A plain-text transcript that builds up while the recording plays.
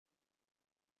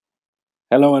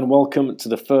Hello and welcome to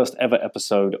the first ever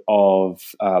episode of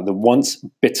the Once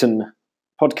Bitten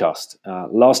podcast.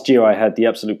 Last year I had the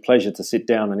absolute pleasure to sit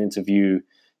down and interview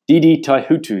Didi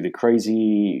Taihuttu, the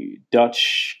crazy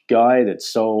Dutch guy that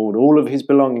sold all of his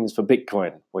belongings for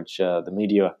Bitcoin, which the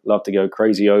media love to go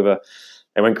crazy over.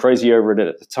 They went crazy over it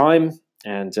at the time,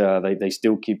 and they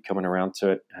still keep coming around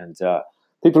to it. And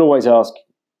people always ask,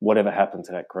 whatever happened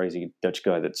to that crazy Dutch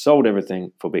guy that sold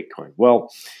everything for Bitcoin?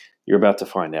 Well, you're about to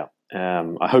find out.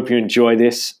 I hope you enjoy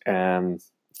this.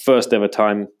 First ever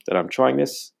time that I'm trying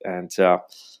this. And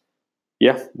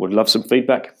would love some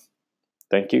feedback.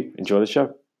 Thank you. Enjoy the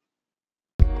show.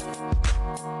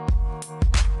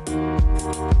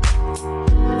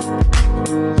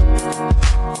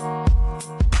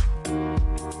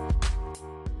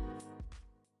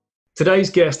 Today's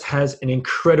guest has an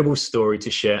incredible story to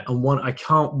share and one I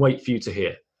can't wait for you to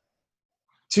hear.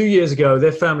 2 years ago,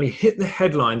 their family hit the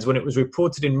headlines when it was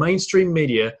reported in mainstream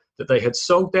media that they had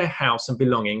sold their house and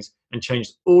belongings and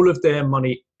changed all of their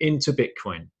money into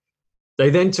Bitcoin. They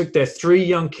then took their 3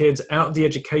 young kids out of the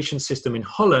education system in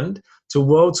Holland to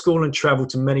world school and traveled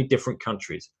to many different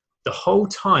countries, the whole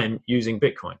time using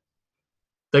Bitcoin.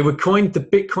 They were coined the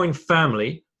Bitcoin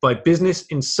family by Business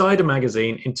Insider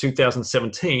magazine in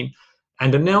 2017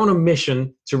 and are now on a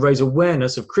mission to raise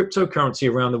awareness of cryptocurrency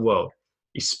around the world,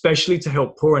 especially to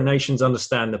help poorer nations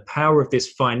understand the power of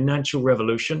this financial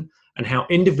revolution and how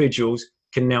individuals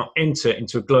can now enter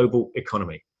into a global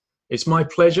economy. It's my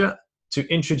pleasure to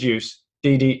introduce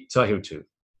Didi Taihuttu.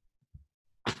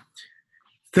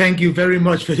 Thank you very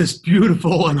much for this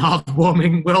beautiful and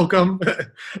heartwarming welcome.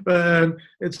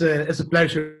 It's a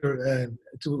pleasure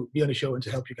to be on the show and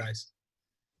to help you guys.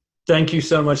 Thank you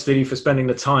so much, Didi, for spending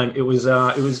the time.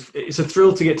 It's a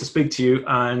thrill to get to speak to you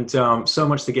and so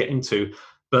much to get into.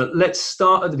 But let's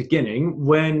start at the beginning.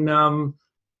 When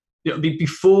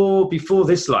before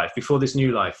this life, before this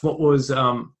new life, what was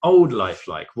old life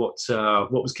like? What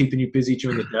was keeping you busy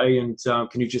during the day? And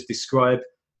can you just describe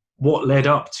what led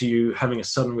up to you having a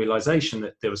sudden realization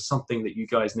that there was something that you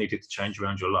guys needed to change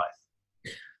around your life?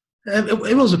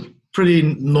 It was a pretty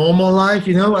normal life,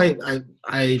 you know.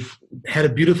 I had a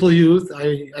beautiful youth.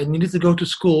 I needed to go to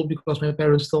school because my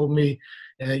parents told me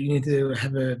you need to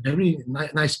have a very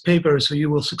nice paper so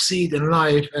you will succeed in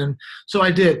life. And so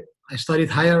I did. I studied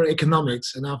higher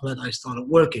economics, and after that I started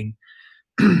working.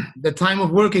 The time of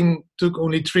working took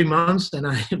only 3 months, and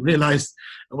I realized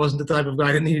I wasn't the type of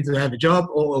guy that needed to have a job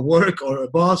or a work or a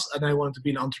boss, and I wanted to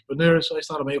be an entrepreneur. So I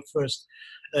started my first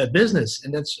business,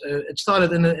 and it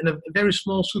started in a very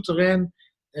small souterrain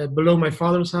below my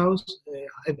father's house.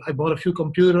 I bought a few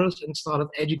computers and started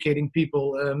educating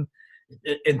people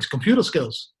in computer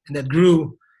skills, and that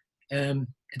grew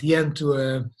at the end to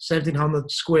a 1,700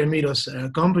 square meters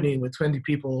company with 20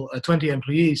 people, 20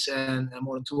 employees, and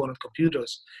more than 200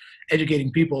 computers,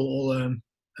 educating people all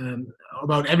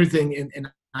about everything in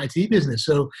IT business.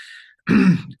 So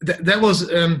that was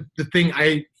the thing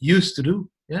I used to do.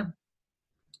 Yeah,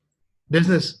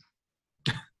 business.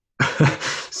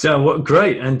 So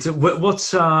great! And what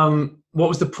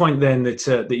was the point then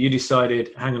that you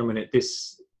decided, hang on a minute,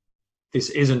 this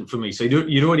isn't for me? So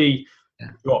you'd already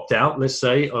dropped out, let's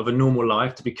say, of a normal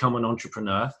life to become an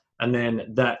entrepreneur, and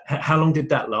then how long did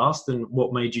that last, and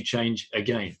what made you change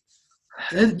again?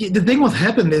 The thing what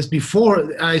happened is,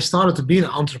 before I started to be an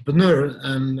entrepreneur,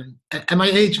 at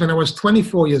my age, when I was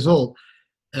 24 years old,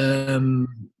 I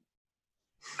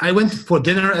went for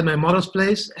dinner at my mother's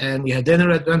place, and we had dinner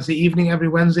at Wednesday evening every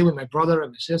Wednesday with my brother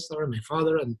and my sister and my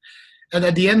father, and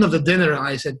at the end of the dinner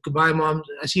I said, "Goodbye, Mom,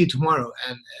 I see you tomorrow."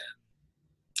 And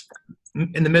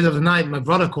in the middle of the night, my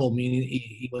brother called me, and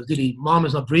he was, "Didi, Mom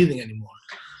is not breathing anymore."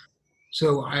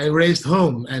 So I raced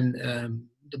home, and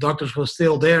the doctors were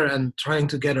still there and trying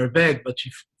to get her back, but she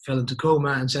fell into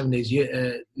coma, and 7 days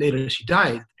later she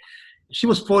died. She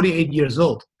was 48 years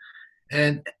old,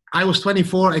 and I was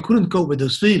 24. I couldn't cope with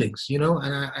those feelings, you know,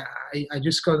 and I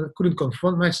just couldn't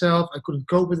confront myself. I couldn't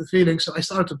cope with the feelings, so I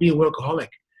started to be a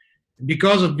workaholic.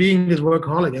 Because of being this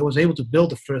workaholic, I was able to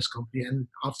build the first company, and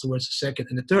afterwards the second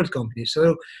and the third company.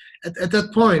 So at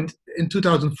that point in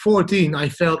 2014, I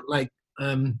felt like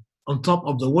on top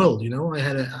of the world. You know, I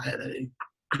had a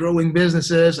growing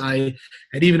businesses. I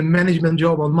had even a management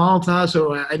job on Malta.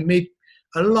 So I made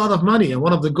a lot of money. And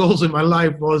one of the goals in my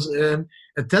life was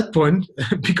at that point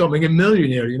becoming a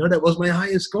millionaire. You know, that was my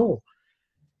highest goal.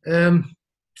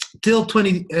 Till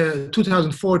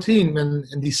 2014, when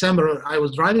in December I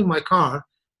was driving my car,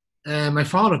 my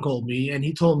father called me and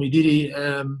he told me, "Didi,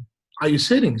 are you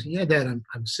sitting?" I said, "Yeah, Dad,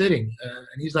 I'm sitting."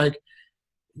 And he's like,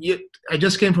 I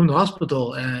just came from the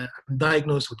hospital. I'm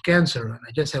diagnosed with cancer, and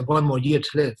I just have 1 more year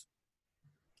to live.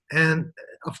 And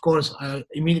of course, I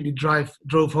immediately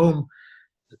drove home.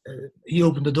 He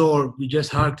opened the door. We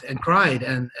just hugged and cried.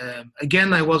 And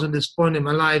again, I was in this point in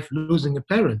my life losing a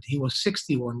parent. He was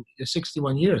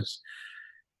 61 years.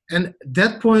 And at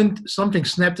that point, something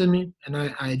snapped in me, and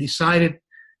I decided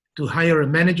to hire a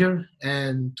manager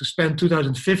and to spend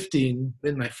 2015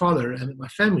 with my father and with my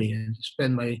family, and to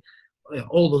spend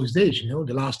all those days,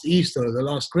 the last Easter, the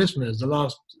last Christmas, the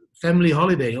last family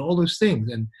holiday, all those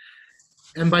things.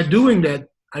 And by doing that,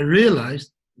 I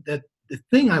realized that the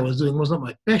thing I was doing was not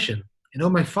my passion.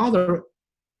 My father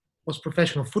was a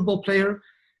professional football player,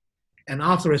 and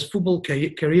after his football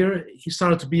career, he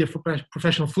started to be a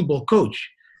professional football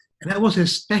coach. And that was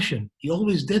his passion. He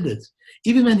always did it.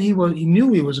 Even when he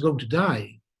knew he was going to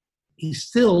die, he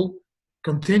still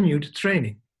continued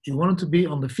training. He wanted to be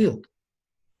on the field.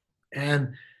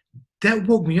 And that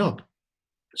woke me up.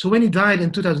 So when he died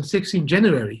in 2016,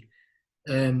 January,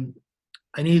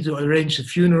 I needed to arrange the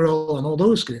funeral and all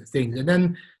those kind of things. And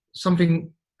then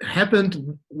something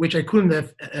happened which I couldn't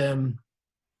have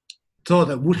thought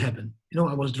that would happen.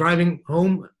 I was driving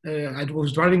home. I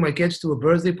was driving my kids to a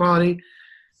birthday party.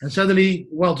 And suddenly,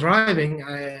 while driving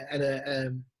at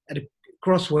a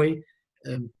crossway,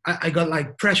 I got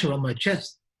like pressure on my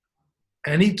chest.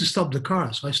 I need to stop the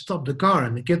car. So I stopped the car,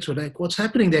 and the kids were like, "What's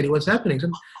happening, Daddy? What's happening?" So,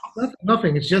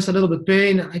 nothing. It's just a little bit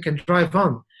pain. I can drive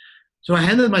on. So I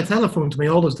handed my telephone to my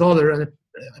oldest daughter, and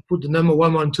I put the number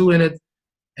 112 in it.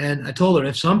 And I told her,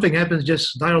 if something happens,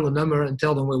 just dial the number and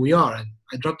tell them where we are. And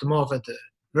I dropped them off at the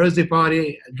birthday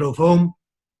party. I drove home.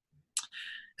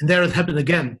 And there it happened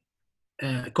again.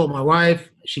 I called my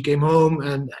wife. She came home,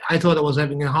 and I thought I was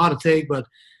having a heart attack. But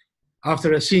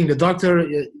after seeing the doctor,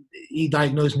 he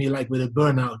diagnosed me like with a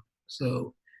burnout.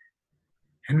 So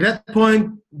at that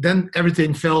point, then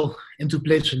everything fell into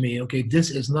place for me. Okay, this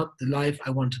is not the life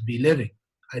I want to be living.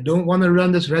 I don't want to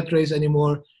run this rat race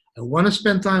anymore. I want to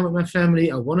spend time with my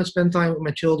family. I want to spend time with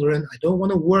my children. I don't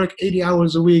want to work 80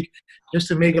 hours a week just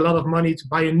to make a lot of money to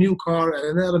buy a new car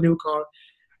and another new car.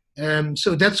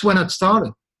 So that's when it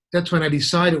started. That's when I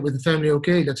decided with the family,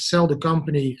 okay, let's sell the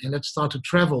company and let's start to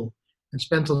travel and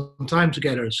spend some time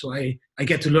together. So I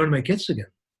get to learn my kids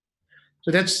again.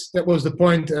 So that was the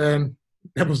point.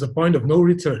 That was the point of no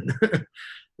return.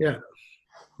 Yeah.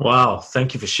 Wow.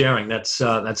 Thank you for sharing. That's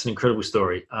an incredible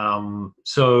story.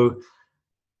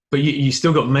 But you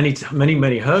still got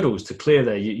many hurdles to clear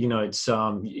there. It's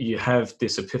you have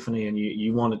this epiphany, and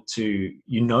you wanted to,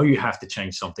 you have to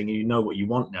change something. You know what you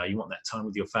want now. You want that time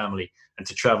with your family and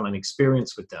to travel and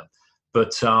experience with them.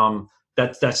 But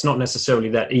that's not necessarily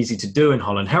that easy to do in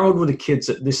Holland. How old were the kids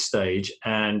at this stage,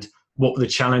 and what were the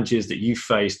challenges that you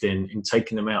faced in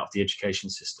taking them out of the education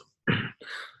system?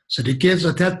 So the kids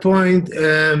at that point,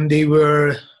 they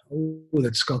were,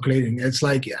 that's calculating. It's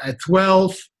like at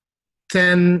 12,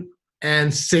 10,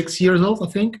 and 6 years old, I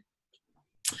think.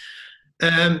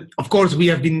 Of course, we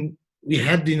had been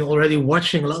already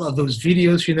watching a lot of those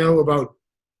videos, about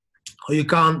how you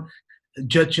can't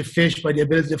judge a fish by the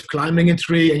ability of climbing a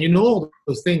tree, and all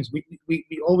those things. We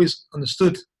always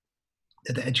understood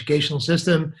that the educational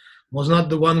system was not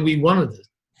the one we wanted it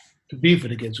to be for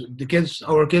the kids.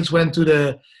 Our kids went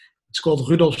to it's called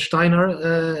Rudolf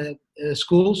Steiner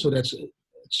school, so it's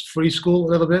free school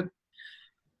a little bit.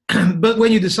 But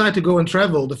when you decide to go and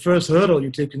travel, the first hurdle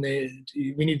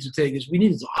we need to take is we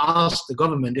needed to ask the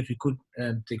government if we could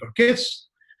take our kids.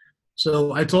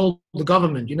 So I told the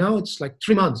government, it's like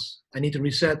 3 months. I need to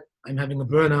reset. I'm having a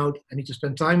burnout. I need to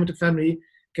spend time with the family.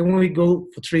 Can we go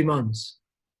for 3 months?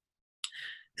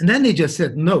 And then they just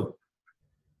said no.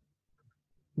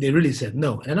 They really said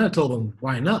no. And I told them,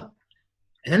 why not?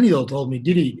 And then they all told me,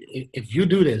 Didi, if you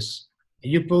do this,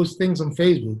 and you post things on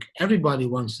Facebook, everybody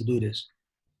wants to do this.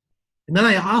 And then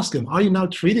I asked him, are you now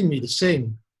treating me the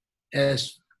same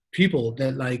as people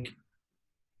that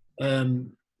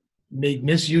make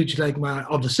misuse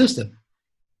of the system?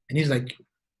 And he's like,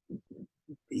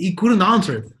 he couldn't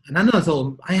answer it. And then I told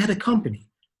him, I had a company.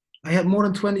 I had more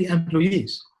than 20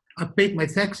 employees. I paid my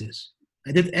taxes.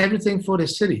 I did everything for the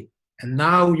city. And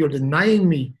now you're denying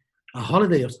me a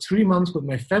holiday of 3 months with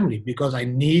my family because I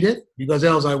need it, because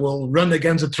else I will run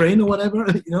against a train or whatever,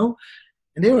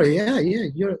 And they were,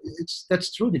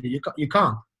 that's true. You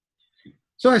can't.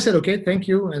 So I said, okay, thank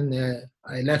you. And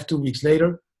I left 2 weeks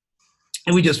later,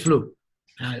 and we just flew.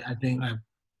 I think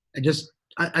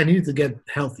I needed to get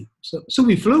healthy. So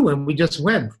we flew, and we just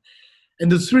went. And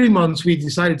the 3 months we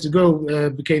decided to go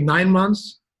became 9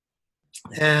 months.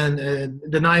 And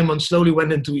the 9 months slowly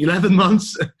went into 11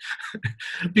 months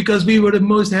because we were the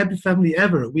most happy family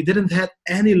ever. We didn't have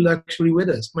any luxury with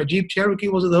us. My Jeep Cherokee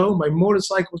was at home. My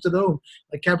motorcycle was at home.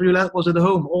 My cabriolet was at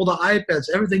home. All the iPads,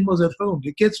 everything was at home.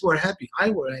 The kids were happy.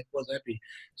 Was happy.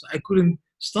 So I couldn't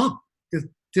stop.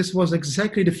 This was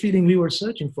exactly the feeling we were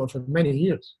searching for many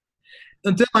years.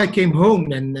 Until I came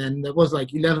home, and it was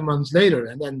like 11 months later,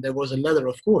 and then there was a letter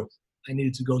of court. I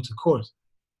needed to go to court.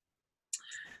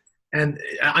 And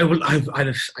I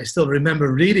still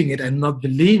remember reading it and not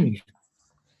believing it.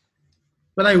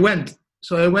 But I went.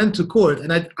 So I went to court,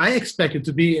 and I expected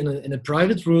to be in a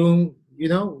private room, you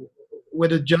know,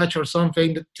 with a judge or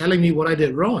something telling me what I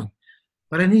did wrong.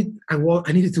 But I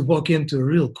needed to walk into a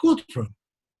real courtroom.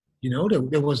 You know,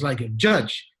 there was like a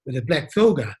judge with a black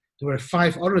toga. There were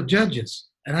 5 other judges,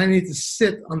 and I needed to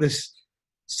sit on this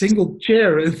single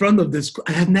chair in front of this.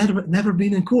 I had never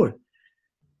been in court.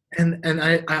 And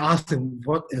I asked him,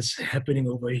 what is happening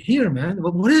over here, man?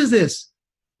 What is this?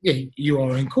 Yeah, you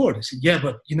are in court. I said, yeah,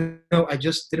 but you know, I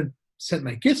just didn't send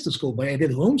my kids to school, but I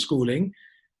did homeschooling.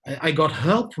 I got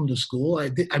help from the school.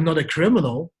 I'm not a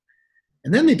criminal.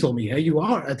 And then they told me, hey, you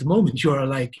are, at the moment, you are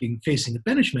like facing a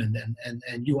punishment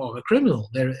and you are a criminal.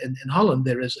 There in Holland,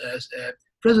 there is a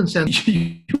prison sentence.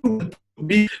 You will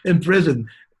be in prison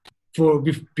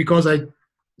because I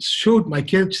showed my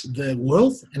kids the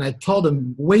world, and I taught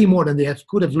them way more than they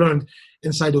could have learned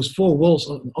inside those 4 walls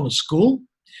on a school.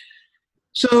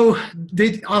 So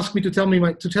they asked me to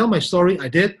tell my story. I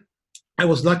did. I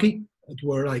was lucky. It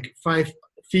were like 5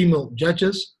 female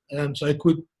judges, so I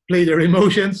could play their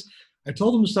emotions. I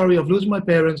told them the story of losing my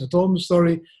parents. I told them the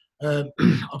story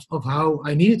of how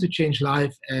I needed to change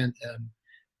life, and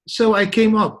so I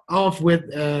came off with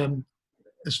a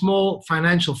small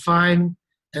financial fine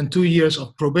and 2 years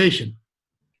of probation.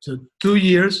 So 2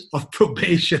 years of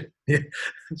probation.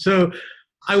 So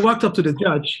I walked up to the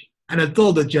judge and I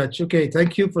told the judge, okay,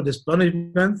 thank you for this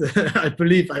punishment. I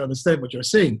believe I understand what you're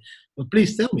saying, but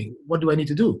please tell me, what do I need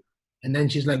to do? And then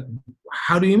she's like,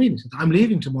 how do you mean? I said, I'm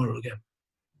leaving tomorrow again.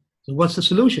 So what's the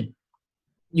solution?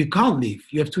 You can't leave.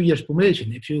 You have 2 years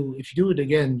probation. If you do it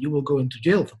again, you will go into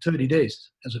jail for 30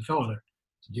 days as a father.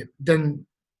 Then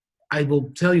I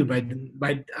will tell you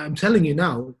I'm telling you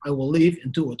now, I will leave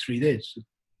in 2 or 3 days. So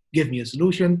give me a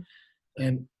solution,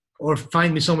 or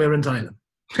find me somewhere in Thailand.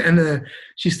 And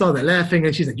she started laughing,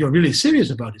 and she said, you're really serious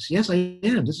about this? Yes, I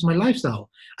am. This is my lifestyle.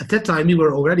 At that time, we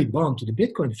were already born to the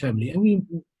Bitcoin family, and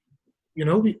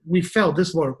we felt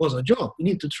this was a job. We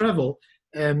need to travel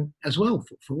as well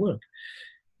for work.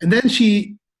 And then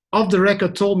she, off the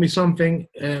record, told me something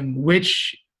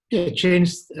which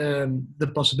changed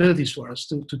the possibilities for us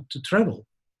to travel.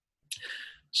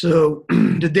 So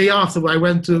the day after, I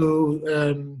went to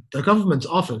the government's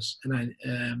office, and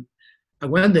I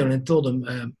went there and I told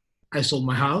them I sold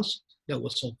my house that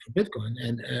was sold for Bitcoin,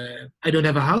 and I don't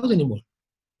have a house anymore.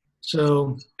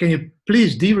 So can you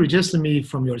please deregister me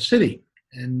from your city?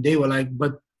 And they were like,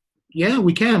 but yeah,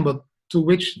 we can, but to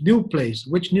which new place,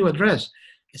 which new address?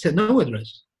 I said, no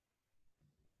address.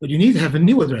 But you need to have a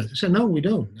new address. I said, no, we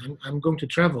don't. I'm going to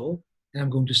travel, and I'm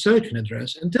going to search an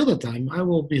address. Until that time, I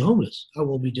will be homeless. I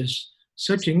will be just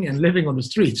searching and living on the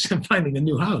streets and finding a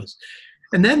new house.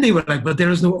 And then they were like, but there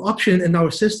is no option in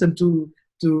our system to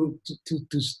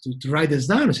write this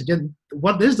down. I said, yeah,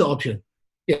 what is the option?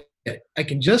 Yeah, I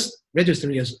can just register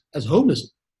you as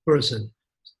homeless person.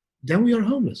 Then we are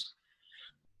homeless.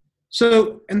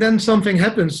 So, and then something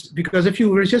happens, because if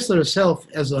you register yourself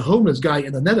as a homeless guy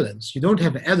in the Netherlands, you don't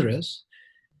have an address,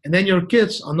 and then your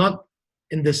kids are not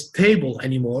in this table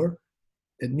anymore.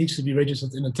 It needs to be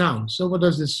registered in a town. So what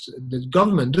does the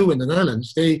government do in the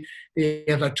Netherlands? They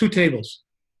have like 2 tables.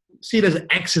 See, there's an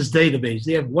access database.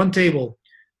 They have 1 table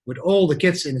with all the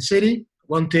kids in the city,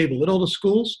 1 table with all the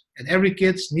schools, and every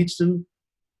kid needs to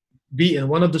be in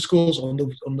one of the schools on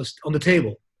the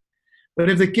table. But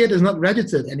if the kid is not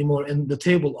registered anymore in the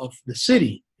table of the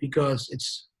city because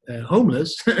it's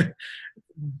homeless,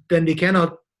 then they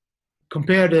cannot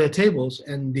compare the tables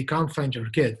and they can't find your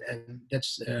kid. And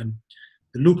that's the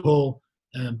loophole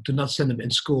to not send them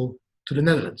in school to the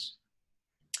Netherlands.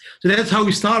 So that's how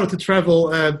we started to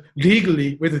travel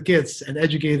legally with the kids and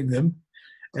educating them.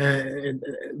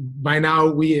 By now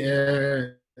we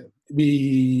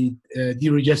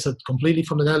deregistered completely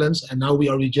from the Netherlands, and now we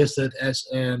are registered as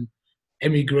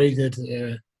emigrated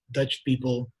Dutch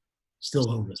people, still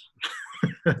homeless.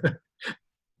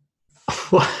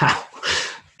 Wow,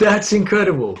 that's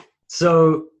incredible.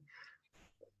 So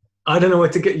I don't know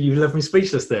what to get. You left me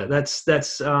speechless there. That's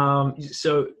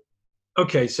so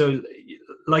okay. So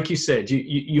like you said,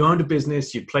 you owned a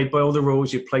business, you played by all the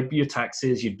rules, you played by your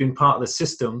taxes, you'd been part of the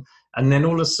system, and then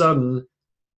all of a sudden,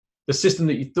 the system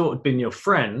that you thought had been your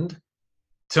friend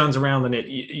turns around and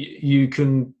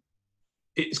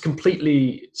it's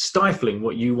completely stifling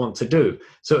what you want to do.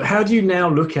 So how do you now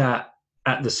look at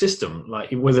the system,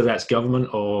 like whether that's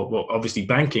government or, well, obviously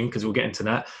banking, because we'll get into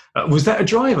that. Was that a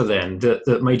driver then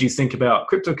that made you think about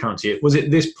cryptocurrency? Was it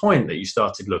this point that you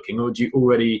started looking, or did you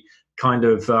already kind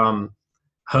of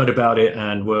heard about it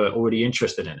and were already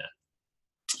interested in it?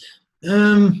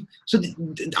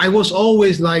 I was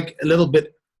always like a little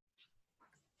bit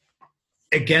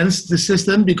against the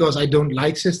system because I don't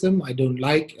like system. I don't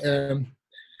like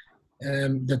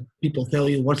that people tell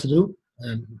you what to do.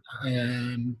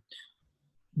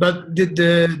 But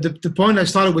the point I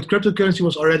started with cryptocurrency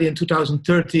was already in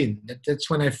 2013. That's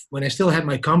when I still had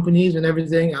my companies and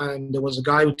everything. And there was a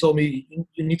guy who told me,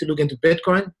 you need to look into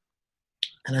Bitcoin.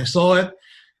 And I saw it.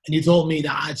 And he told me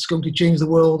that it's going to change the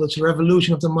world. It's a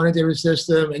revolution of the monetary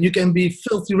system. And you can be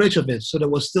filthy rich of it. So that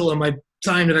was still in my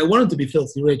time that I wanted to be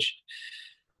filthy rich.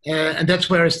 And that's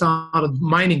where I started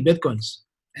mining Bitcoins.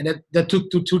 And that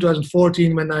took to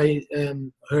 2014 when I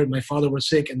heard my father was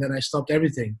sick. And then I stopped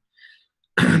everything.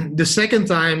 The second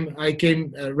time I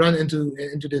run into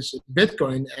this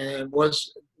Bitcoin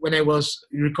was when I was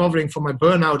recovering from my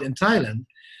burnout in Thailand.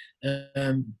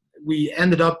 We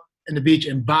ended up in the beach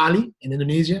in Bali, in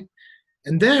Indonesia.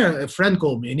 And there a friend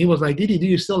called me and he was like, Didi, do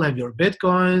you still have your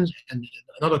Bitcoins? And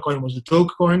another coin was the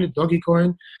Dogecoin, the Doggy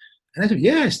coin. And I said,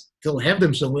 yeah, I still have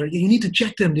them somewhere. You need to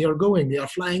check them. They are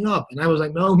flying up. And I was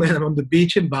like, no, man, I'm on the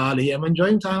beach in Bali. I'm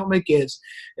enjoying time with my kids.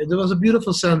 And there was a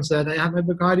beautiful sunset. I had my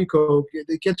Bacardi Coke.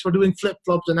 The kids were doing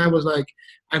flip-flops. And I was like,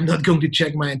 I'm not going to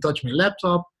check and touch my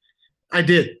laptop. I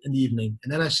did in the evening.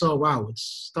 And then I saw, wow,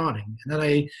 it's starting. And then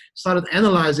I started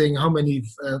analyzing how many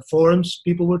forums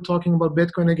people were talking about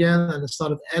Bitcoin again. And I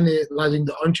started analyzing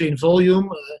the on-chain volume,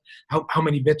 how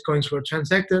many Bitcoins were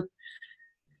transacted.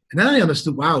 And then I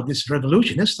understood, wow, this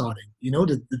revolution is starting. You know,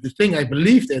 the thing I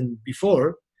believed in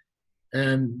before,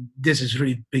 this is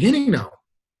really beginning now.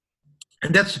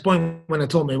 And that's the point when I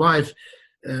told my wife,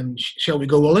 shall we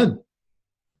go all in?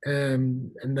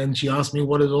 And then she asked me,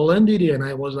 what is all in, Didi? And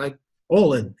I was like,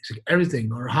 all in. It's like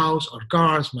everything, our house, our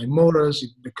cars, my motors,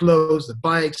 the clothes, the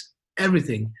bikes,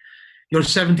 everything. Your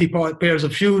 70 pairs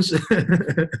of shoes,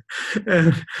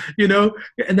 you know,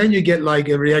 and then you get like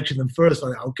a reaction at first,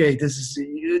 like, okay, this is,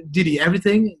 Didi,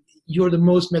 everything? You're the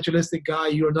most materialistic guy.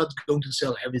 You're not going to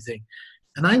sell everything.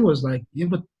 And I was like, yeah,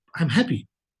 but I'm happy.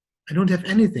 I don't have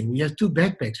anything. We have 2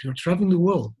 backpacks. We are traveling the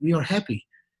world. We are happy.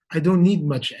 I don't need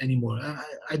much anymore.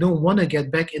 I don't want to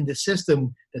get back in the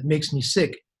system that makes me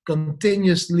sick,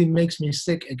 continuously makes me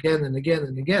sick again and again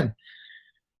and again.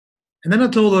 And then I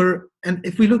told her, and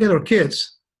if we look at our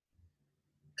kids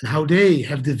and how they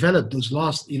have developed those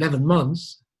last 11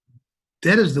 months,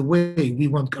 that is the way we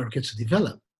want our kids to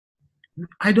develop.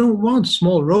 I don't want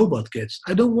small robot kids.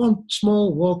 I don't want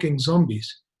small walking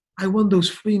zombies. I want those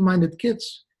free-minded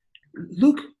kids.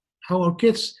 Look how our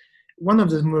kids, one of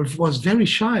them was very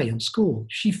shy in school.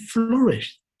 She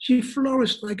flourished. She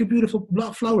flourished like a beautiful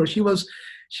flower. She was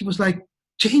like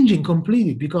changing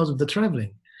completely because of the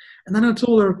traveling. And then I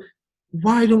told her,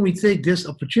 why don't we take this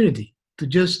opportunity to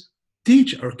just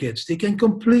teach our kids? They can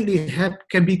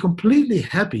be completely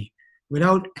happy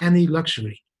without any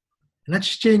luxury. And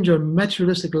let's change our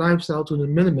materialistic lifestyle to the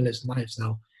minimalist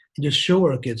lifestyle and just show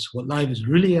our kids what life is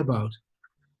really about.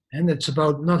 And it's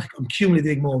about not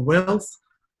accumulating more wealth,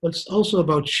 but it's also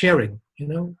about sharing. You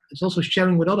know, it's also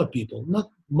sharing with other people, not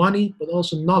money, but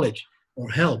also knowledge or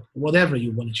help, whatever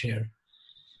you want to share.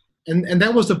 And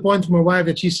that was the point for my wife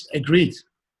that she's agreed.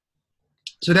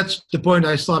 So that's the point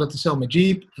I started to sell my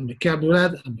Jeep and my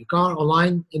cabriolet and my car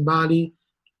online in Bali,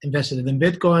 invested it in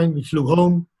Bitcoin. We flew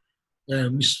home.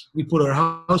 We put our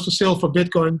house for sale for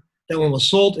Bitcoin. That one was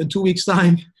sold in 2 weeks'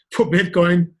 time for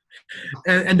Bitcoin.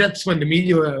 And that's when the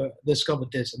media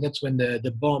discovered this. And that's when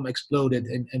the bomb exploded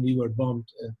and we were bombed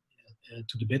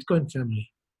to the Bitcoin family.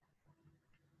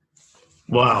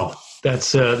 Wow,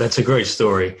 that's a great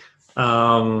story.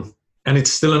 And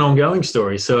it's still an ongoing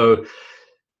story. So,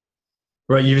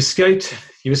 right, you've escaped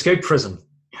prison.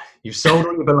 You've sold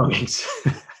all your belongings.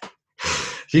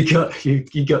 you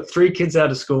got 3 kids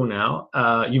out of school now.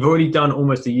 You've already done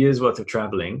almost a year's worth of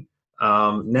traveling.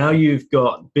 Now you've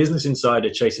got Business Insider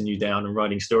chasing you down and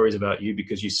writing stories about you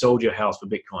because you sold your house for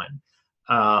Bitcoin.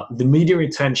 The media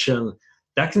attention,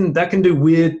 that can do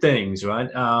weird things, right?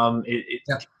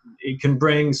 It can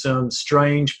bring some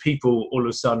strange people all of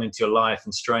a sudden into your life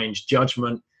and strange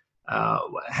judgment.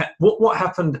 What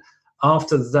happened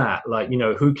after that, like, you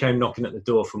know, who came knocking at the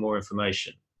door for more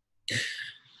information?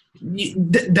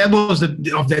 That was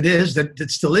that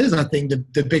still is, I think,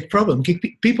 the big problem.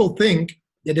 People think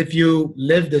that if you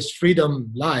live this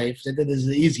freedom life, that it is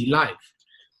an easy life.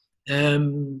 I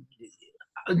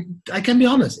can be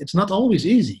honest, it's not always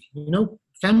easy. You know,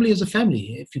 family is a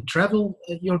family. If you travel,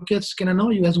 your kids can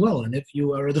annoy you as well. And if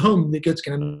you are at home, the kids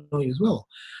can annoy you as well.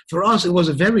 For us, it was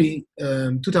a very,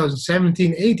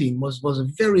 2017-18 was a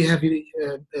very heavy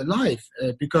life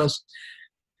have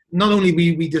not only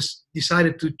we just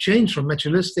decided to change from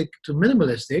materialistic to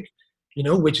minimalistic, you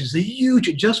know, which is a huge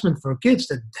adjustment for kids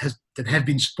that have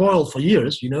been spoiled for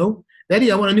years, you know.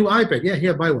 Daddy, I want a new iPad. Yeah,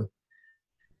 here, buy one.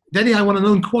 Daddy, I want an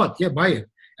own quad. Yeah, buy it.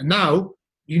 And now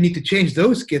you need to change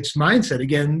those kids' mindset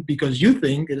again because you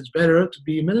think it is better to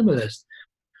be a minimalist.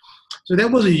 So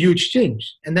that was a huge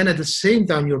change. And then at the same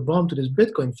time, you're born to this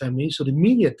Bitcoin family, so the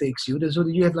media takes you, so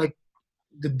that you have like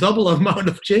the double amount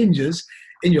of changes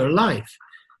in your life.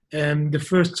 The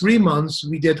first 3 months,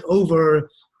 we did over,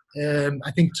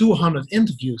 I think, 200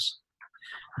 interviews.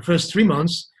 The first 3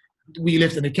 months, we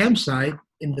lived in a campsite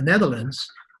in the Netherlands.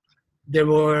 There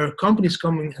were companies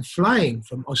coming and flying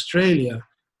from Australia,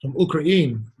 from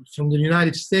Ukraine, from the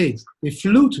United States. They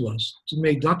flew to us to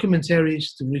make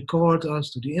documentaries, to record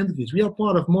us, to do interviews. We are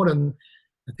part of more than,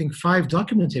 I think, 5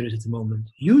 documentaries at the moment.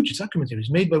 Huge documentaries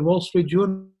made by Wall Street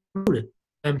Journal,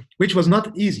 which was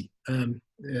not easy.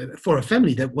 For a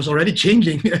family that was already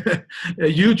changing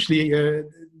hugely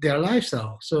their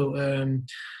lifestyle. So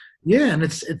yeah, and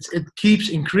it keeps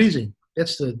increasing.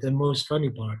 That's the most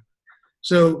funny part.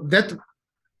 So that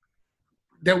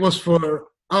was for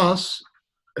us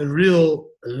a real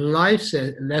life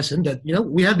lesson that, you know,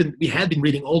 we had been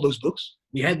reading all those books.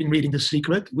 We had been reading The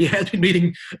Secret. We had been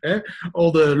reading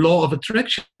all the law of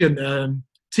attraction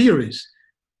theories.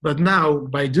 But now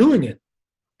by doing it,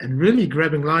 and really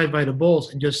grabbing life by the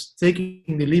balls and just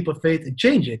taking the leap of faith and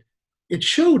change it, it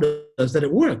showed us that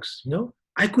it works. You know,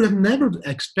 I could have never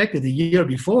expected a year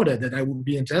before that I would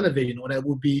be in television, or that I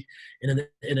would be in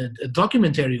a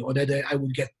documentary, or that I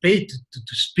would get paid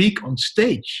to speak on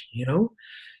stage. You know,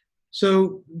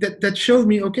 so that showed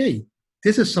me, okay,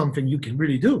 this is something you can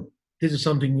really do. This is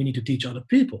something we need to teach other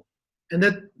people, and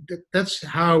that's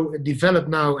how it developed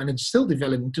now, and it's still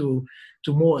developing to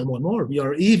more and more and more. We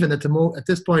are even at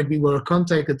this point, we were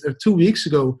contacted 2 weeks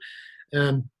ago.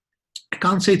 I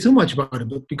can't say too much about it,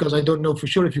 but because I don't know for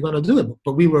sure if you're going to do it.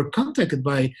 But we were contacted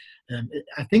by,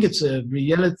 I think it's a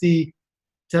reality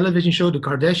television show, The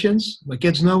Kardashians. My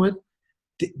kids know it.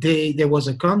 There was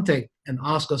a contact and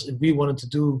asked us if we wanted to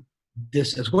do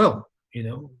this as well, you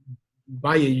know,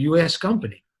 by a US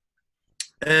company.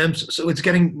 So it's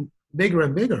getting bigger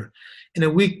and bigger. In a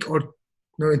week or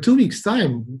no, in 2 weeks'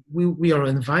 time, we are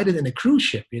invited in a cruise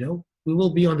ship. You know, we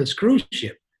will be on this cruise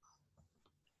ship.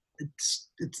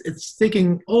 It's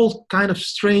taking all kind of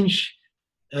strange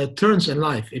turns in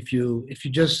life if you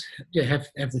just have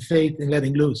the faith in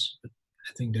letting loose. But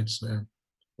I think that's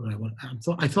what I want.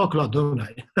 I talk a lot, don't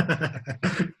I?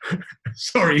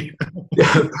 Sorry.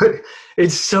 Yeah, but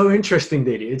it's so interesting,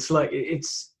 Didi. It's like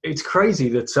it's crazy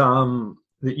that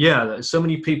that so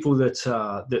many people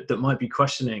that might be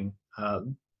questioning.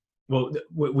 Well,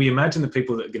 we imagine the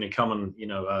people that are going to come and, you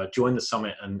know, join the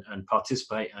summit and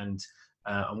participate and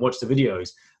watch the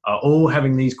videos are all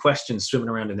having these questions swimming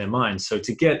around in their minds. So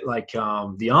to get like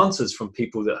the answers from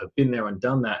people that have been there and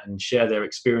done that and share their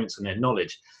experience and their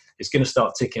knowledge, it's going to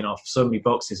start ticking off so many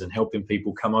boxes and helping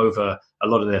people come over a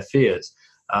lot of their fears.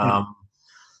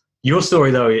 Your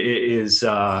story, though, is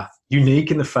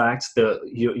unique in the fact that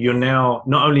you're now,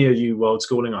 not only are you world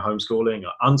schooling or homeschooling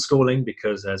or unschooling,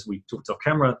 because as we talked off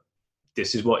camera,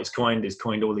 this is what it's coined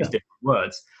all these different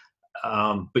words.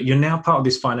 But you're now part of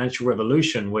this financial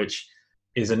revolution, which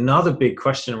is another big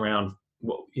question around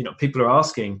what, you know, people are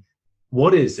asking,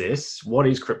 what is this? What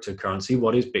is cryptocurrency?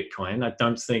 What is Bitcoin? I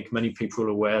don't think many people are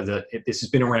aware that this has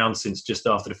been around since just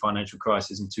after the financial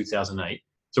crisis in 2008.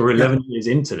 So we're 11 years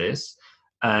into this,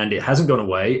 and it hasn't gone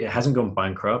away. It hasn't gone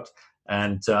bankrupt.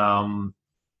 And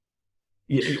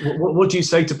what do you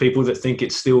say to people that think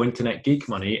it's still internet geek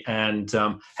money? And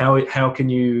how can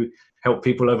you help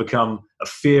people overcome a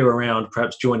fear around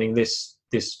perhaps joining this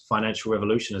financial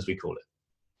revolution, as we call it?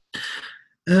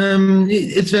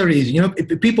 It's very easy. You know,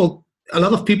 a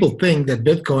lot of people think that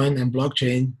Bitcoin and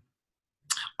blockchain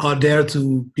are there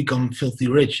to become filthy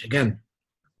rich again.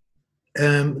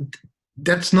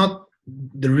 That's not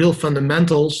the real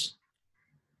fundamentals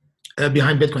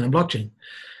behind Bitcoin and blockchain.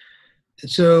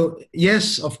 So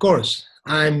yes, of course,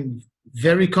 I'm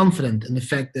very confident in the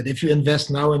fact that if you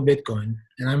invest now in Bitcoin,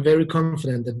 and I'm very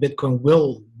confident that Bitcoin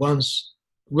will once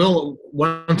will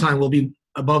one time will be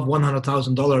above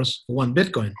 $100,000 for one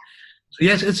Bitcoin. So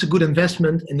yes, it's a good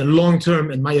investment in the long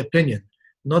term, in my opinion.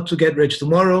 Not to get rich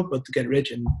tomorrow, but to get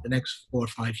rich in the next 4 or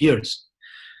 5 years.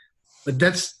 But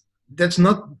that's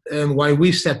not why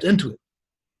we stepped into it.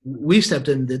 We stepped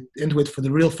into it for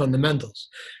the real fundamentals.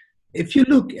 If you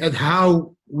look at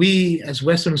how we as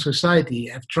Western society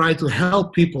have tried to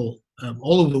help people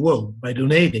all over the world by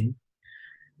donating,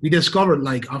 we discovered,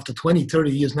 like, after 20,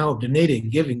 30 years now of donating,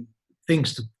 giving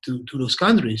things to those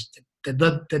countries,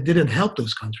 that didn't help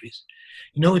those countries.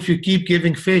 You know, if you keep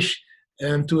giving fish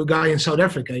to a guy in South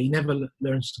Africa, he never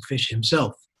learns to fish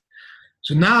himself.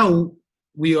 So now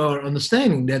we are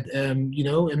understanding that,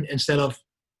 instead of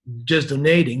just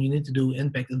donating, you need to do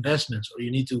impact investments, or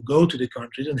you need to go to the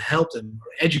countries and help them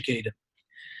or educate them.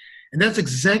 And that's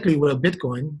exactly where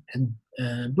Bitcoin and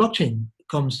blockchain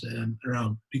comes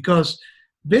around, because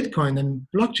Bitcoin and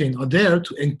blockchain are there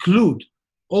to include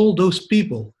all those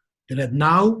people that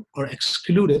now are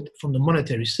excluded from the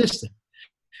monetary system.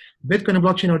 Bitcoin and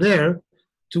blockchain are there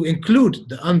to include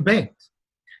the unbanked.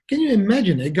 Can you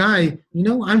imagine a guy,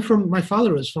 my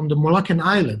father is from the Moluccan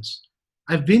Islands.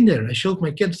 I've been there. I showed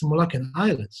my kids the Moluccan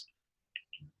Islands.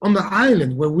 On the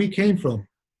island where we came from,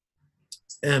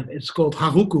 it's called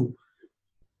Haruku.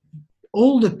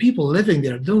 All the people living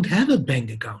there don't have a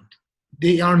bank account.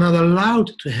 They are not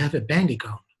allowed to have a bank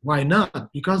account. Why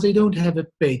not? Because they don't have a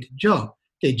paid job.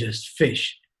 They just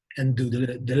fish and do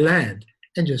the land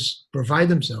and just provide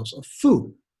themselves of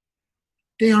food.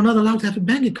 They are not allowed to have a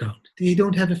bank account. They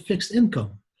don't have a fixed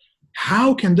income.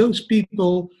 How can those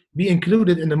people be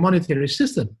included in the monetary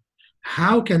system?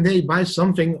 How can they buy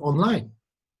something online,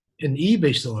 an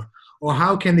eBay store? Or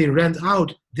how can they rent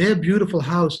out their beautiful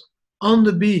house on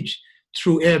the beach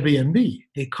through Airbnb?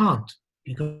 They can't,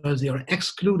 because they are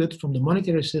excluded from the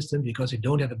monetary system because they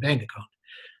don't have a bank account.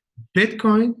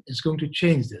 Bitcoin is going to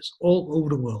change this all over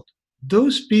the world.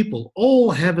 Those people all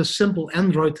have a simple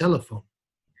Android telephone.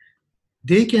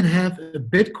 They can have a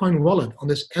Bitcoin wallet on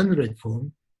this Android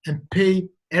phone and pay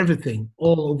everything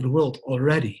all over the world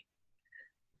already.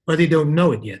 But they don't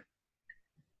know it yet.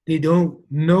 They don't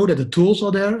know that the tools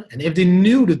are there. And if they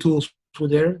knew the tools were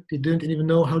there, they didn't even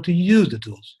know how to use the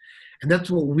tools. And that's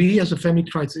what we as a family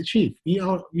try to achieve.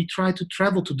 We try to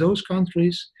travel to those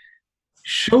countries,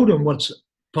 show them what's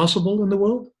possible in the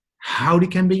world, how they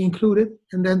can be included,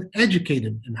 and then educate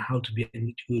them in how to be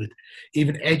included.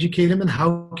 Even educate them in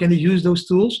how can they use those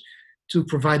tools to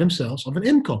provide themselves of an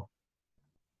income.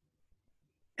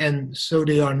 And so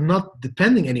they are not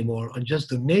depending anymore on just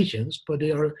donations, but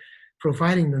they are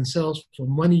providing themselves for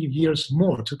many years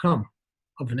more to come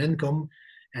of an income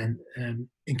and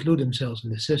include themselves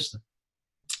in the system.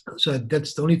 So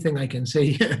that's the only thing I can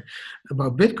say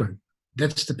about Bitcoin.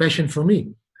 That's the passion for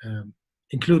me.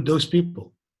 Include those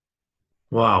people.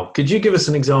 Wow. Could you give us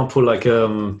an example, like,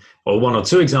 or one or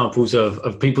two examples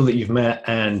of people that you've met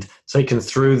and taken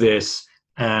through this,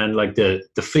 and like the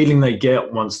feeling they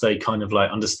get once they kind of like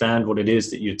understand what it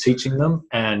is that you're teaching them,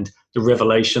 and the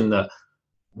revelation that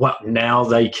now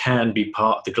they can be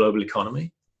part of the global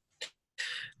economy?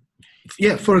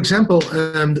 Yeah, for example,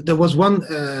 there was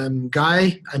one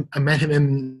guy, I met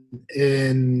him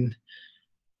in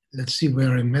let's see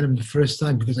where I met him the first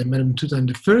time, because I met him 2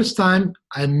 times. The first time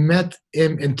I met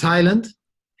him in Thailand,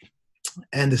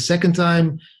 and the second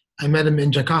time I met him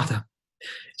in Jakarta.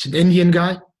 It's an Indian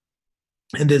guy,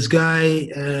 and this guy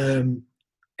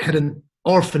had an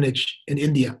orphanage in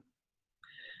India.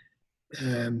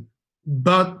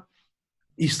 But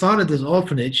he started this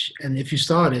orphanage, and if you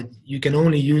start it, you can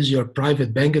only use your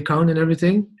private bank account and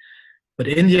everything. But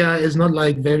India is not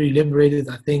like very liberated,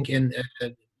 I think,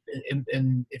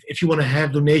 if you want to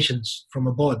have donations from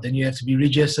abroad, then you have to be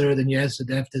registered, and you have to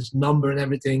have this number and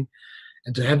everything,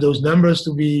 and to have those numbers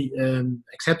to be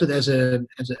accepted as a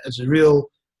real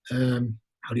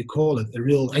how do you call it, a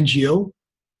real NGO,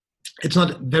 it's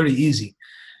not very easy.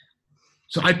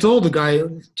 So I told the guy,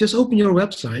 just open your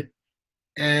website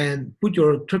and put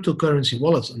your cryptocurrency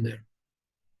wallets on there.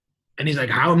 And he's like,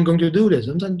 how am I going to do this?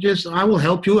 And I will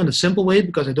help you in a simple way,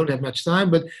 because I don't have much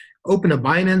time, but open a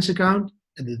Binance account,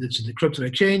 and it's the crypto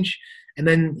exchange, and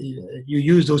then you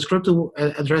use those crypto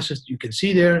addresses you can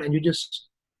see there, and you just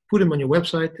put them on your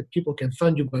website that people can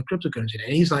fund you by cryptocurrency.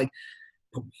 And he's like,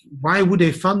 why would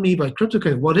they fund me by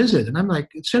cryptocurrency? What is it? And I'm like,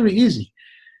 it's very easy.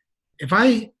 If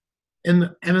I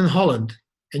am in Holland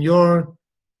and your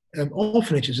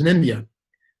orphanage is in India,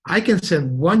 I can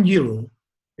send €1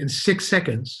 in 6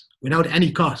 seconds without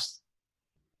any cost.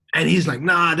 And he's like,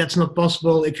 nah, that's not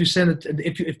possible. If you send it,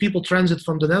 if people transit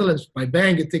from the Netherlands by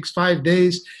bank, it takes 5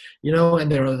 days,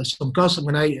 and there are some costs.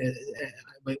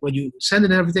 when you send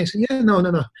it and everything, say, yeah, no.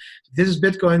 This is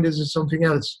Bitcoin. This is something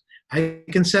else. I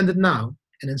can send it now,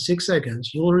 and in 6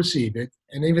 seconds you will receive it.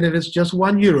 And even if it's just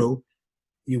 €1,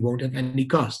 you won't have any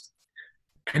cost.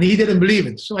 And he didn't believe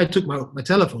it. So I took my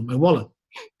telephone, my wallet,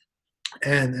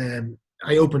 and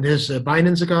I opened his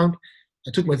Binance account.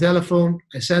 I took my telephone,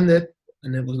 I sent it,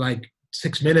 and it was like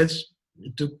 6 minutes.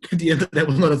 It took, the internet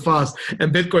was not as fast,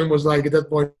 and Bitcoin was like, at that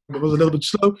point, it was a little bit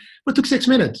slow, but it took 6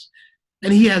 minutes.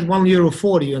 And he had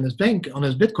 €1.40 on his bank, on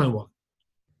his Bitcoin wallet.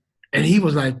 And he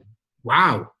was like,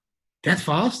 wow, that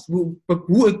fast? But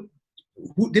who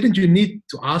didn't you need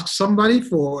to ask somebody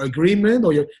for agreement?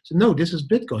 Or so no, this is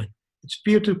Bitcoin. It's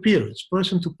peer-to-peer. It's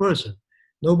person-to-person.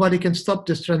 Nobody can stop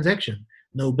this transaction.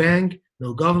 No bank,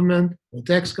 no government, no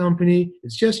tax company.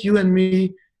 It's just you and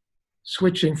me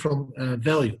switching from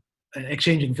value,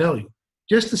 exchanging value.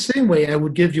 Just the same way I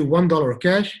would give you $1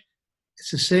 cash. It's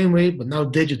the same way, but now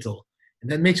digital. And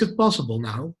that makes it possible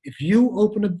now. If you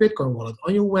open a Bitcoin wallet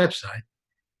on your website,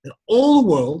 that all the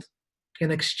world can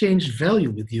exchange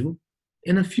value with you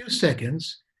in a few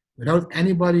seconds without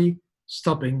anybody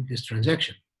stopping this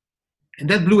transaction. And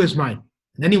that blew his mind.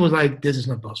 And then he was like, this is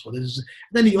not possible.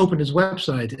 Then he opened his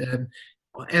website and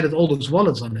added all those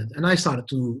wallets on it. And I started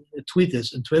to tweet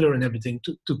this on Twitter and everything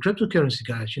to cryptocurrency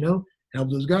guys, help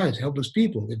those guys, help those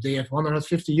people. If they have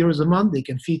 €150 a month, they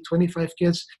can feed 25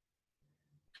 kids.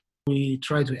 We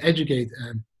try to educate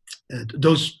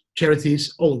those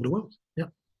charities all over the world. Yeah.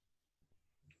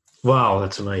 Wow,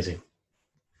 that's amazing.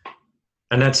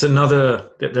 And that's another.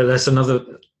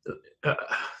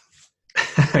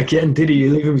 Again, Diddy,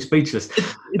 you're leaving me speechless.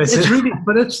 It's really,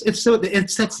 but it's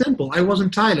that simple. I was in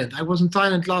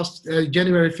Thailand last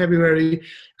January, February.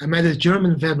 I met a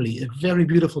German family, a very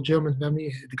beautiful German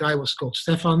family. The guy was called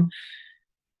Stefan,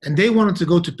 and they wanted to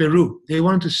go to Peru. They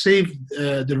wanted to save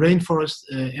the rainforest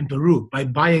in Peru by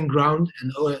buying ground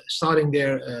and starting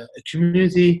their a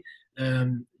community,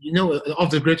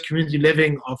 off the grid community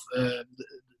living of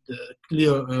the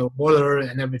clear water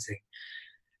and everything.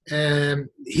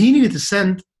 He needed to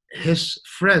send his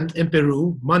friend in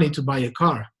Peru money to buy a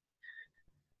car.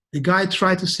 The guy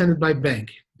tried to send it by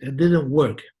bank. It didn't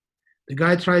work. The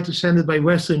guy tried to send it by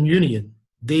Western Union.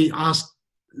 They asked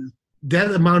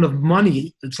that amount of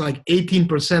money. It's like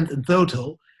 18% in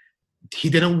total. He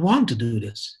didn't want to do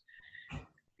this.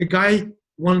 The guy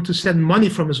wanted to send money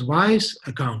from his wife's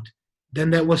account. Then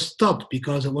that was stopped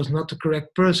because it was not the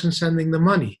correct person sending the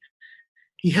money.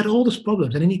 He had all those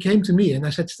problems, and then he came to me and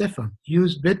I said, Stefan,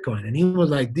 use Bitcoin. And he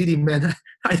was like, Didi, man,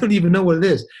 I don't even know what it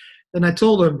is. Then I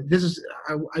told him,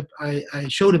 I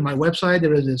showed him my website.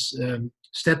 There is this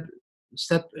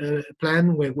step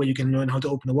plan where you can learn how to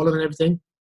open a wallet and everything.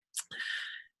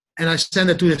 And I sent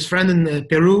it to his friend in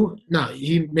Peru. Now,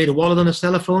 he made a wallet on his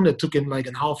telephone. It took him like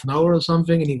a half an hour or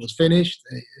something, and he was finished.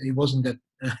 He wasn't that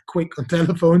quick on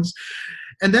telephones.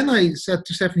 And then I said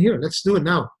to Stefan, here, let's do it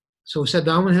now. So I sat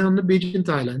down with him on the beach in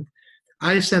Thailand.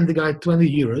 I sent the guy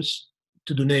 €20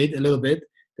 to donate a little bit.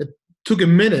 It took a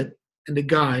minute, and the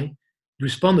guy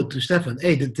responded to Stefan,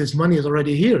 hey, this money is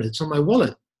already here. It's on my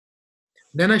wallet.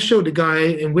 Then I showed the guy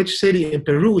in which city in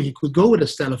Peru he could go with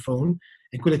his telephone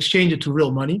and could exchange it to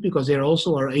real money, because there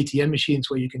also are ATM machines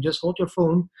where you can just hold your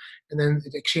phone and then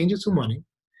exchange it to money.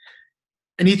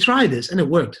 And he tried this, and it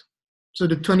worked. So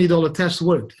the $20 test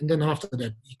worked. And then after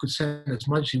that, he could send as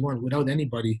much as he wanted without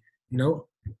anybody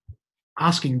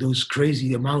asking those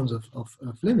crazy amounts of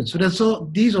limits. So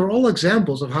these are all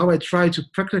examples of how I try to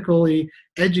practically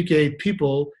educate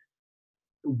people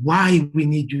why we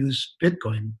need to use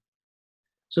Bitcoin.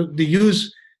 So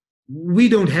we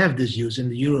don't have this use in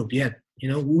Europe yet.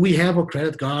 We have our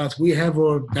credit cards, we have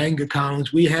our bank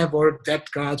accounts, we have our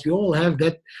debt cards, we all have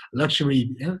that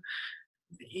luxury. Yeah?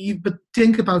 But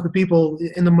think about the people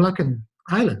in the Moluccan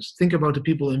Islands. Think about the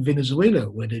people in Venezuela,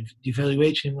 where the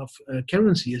devaluation of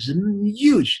currency is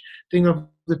huge. Think of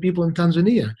the people in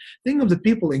Tanzania. Think of the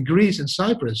people in Greece and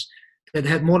Cyprus that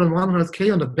had more than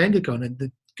 100K on the bank account,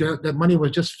 and that money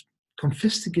was just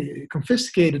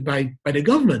confiscated by the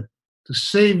government to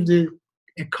save the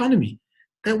economy.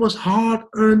 That was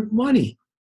hard-earned money.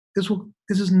 This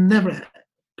is never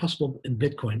possible in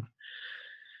Bitcoin.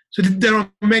 So there are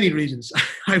many reasons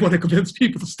I want to convince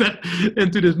people to step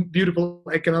into this beautiful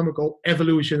economical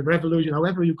evolution, revolution,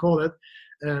 however you call it.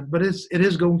 But it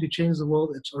is going to change the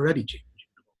world. It's already changing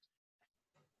the world.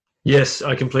 Yes,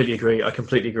 I completely agree.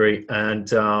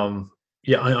 And I'm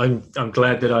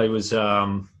glad that I was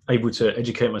able to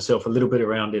educate myself a little bit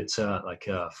around it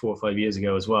 4 or 5 years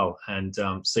ago as well, and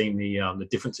seeing the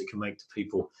difference it can make to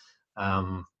people.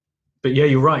 But yeah,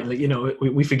 you're right.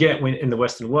 We forget when in the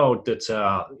Western world that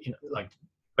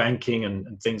banking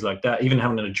and things like that. Even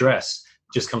having an address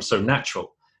just comes so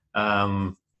natural.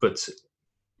 But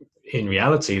in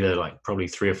reality, there are like probably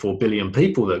 3 or 4 billion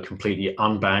people that are completely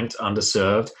unbanked,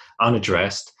 underserved,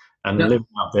 unaddressed, and living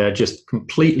out there just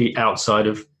completely outside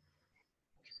of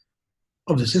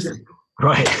the system.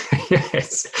 Right.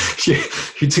 Yes.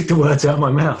 You took the words out of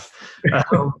my mouth.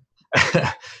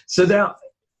 So now,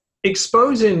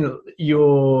 exposing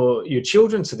your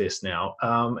children to this now,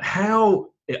 how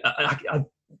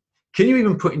can you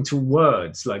even put into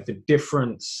words like the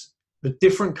different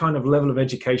kind of level of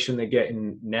education they're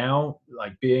getting now,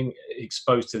 like being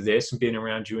exposed to this and being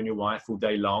around you and your wife all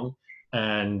day long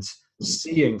and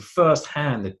seeing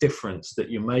firsthand the difference that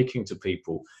you're making to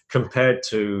people compared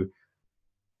to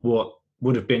what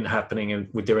would have been happening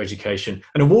with their education?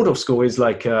 And a Waldorf school is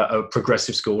like a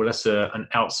progressive school. That's an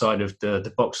outside of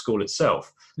the box school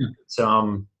itself. Yeah.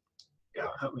 So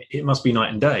it must be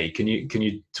night and day. Can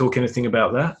you talk anything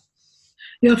about that?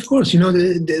 Yeah, of course. Even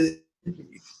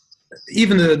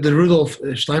the Rudolf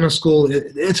Steiner school,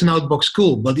 it's an out-box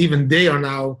school, but even they are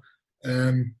now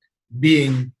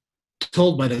being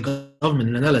told by the government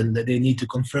in the Netherlands that they need to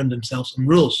confirm themselves on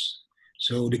rules.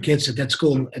 So the kids at that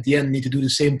school at the end need to do the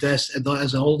same test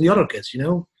as all the other kids,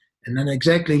 And then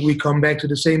exactly we come back to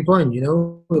the same point,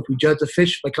 If we judge a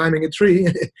fish by climbing a tree,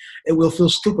 it will feel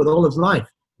stupid all its life,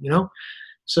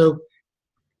 So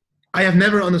I have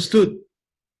never understood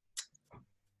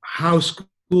how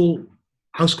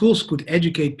schools could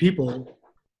educate people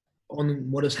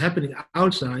on what is happening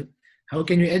outside. How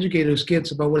can you educate those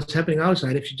kids about what's happening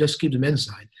outside if you just keep them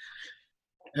inside?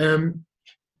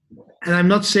 And I'm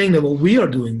not saying that what we are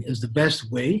doing is the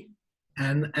best way,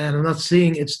 and I'm not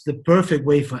saying it's the perfect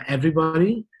way for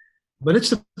everybody, but it's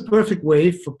the perfect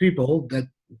way for people that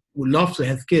would love to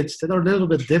have kids that are a little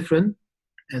bit different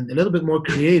and a little bit more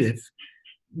creative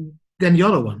than the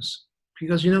other ones.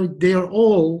 Because, they are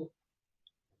all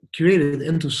created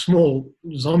into small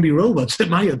zombie robots, in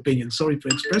my opinion. Sorry for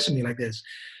expressing me like this,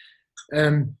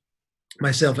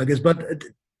 myself like this, but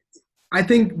I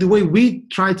think the way we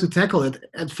try to tackle it,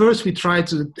 at first we try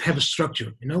to have a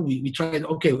structure. We tried,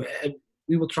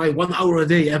 we will try 1 hour a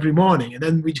day every morning, and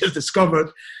then we just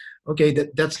discovered,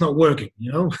 that's not working.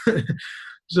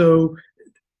 So,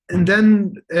 and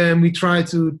then we try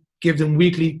to give them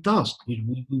weekly tasks.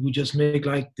 We just make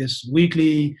like this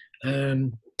weekly.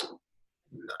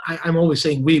 I'm always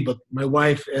saying we, but my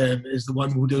wife is the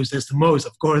one who does this the most.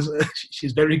 Of course,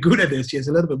 she's very good at this. She has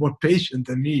a little bit more patience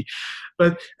than me.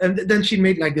 And then she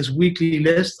made like this weekly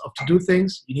list of to-do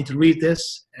things. You need to read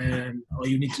this, or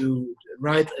you need to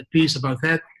write a piece about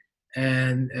that,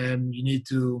 and you need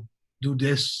to do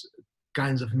this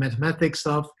kinds of mathematics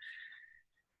stuff.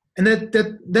 And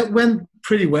that went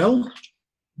pretty well.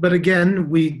 But again,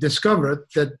 we discovered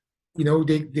that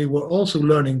they were also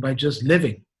learning by just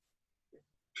living.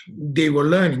 They were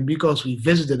learning because we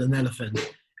visited an elephant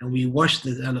and we washed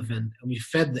the elephant and we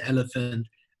fed the elephant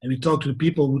and we talked to the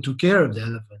people who took care of the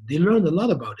elephant. They learned a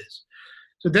lot about this.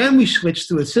 So then we switched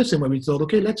to a system where we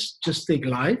thought, let's just take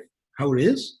life, how it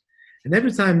is. And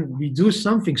every time we do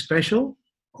something special,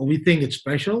 or we think it's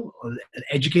special, or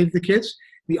educate the kids,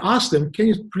 we ask them, can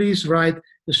you please write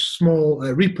a small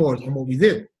report on what we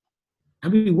did?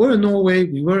 And we were in Norway,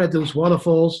 we were at those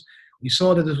waterfalls. We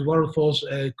saw that those waterfalls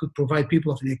could provide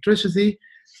people with electricity.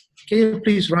 Can you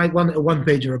please write a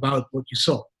one-pager about what you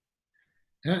saw?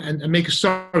 And make a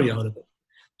story out of it.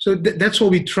 So that's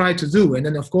what we try to do. And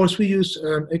then, of course, we use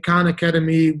Khan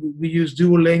Academy. We use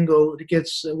Duolingo.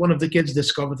 One of the kids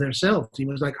discovered herself. She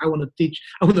was like, I want to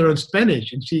learn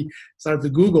Spanish. And she started to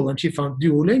Google and she found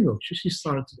Duolingo. So she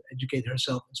started to educate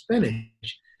herself in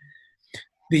Spanish.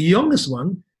 The youngest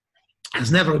one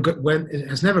has never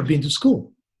been to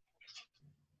school.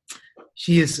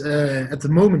 She is, at the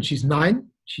moment, she's 9.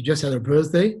 She just had her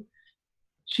birthday.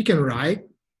 She can write.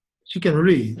 She can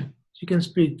read. She can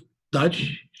speak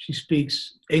Dutch. She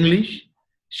speaks English.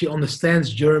 She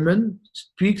understands German,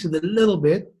 speaks it a little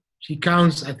bit. She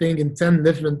counts, I think, in 10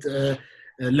 different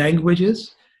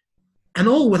languages. And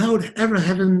all without ever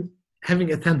having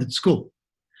attended school.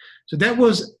 So that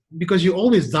was, because you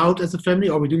always doubt as a family,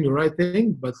 are we doing the right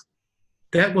thing? But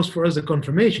that was for us a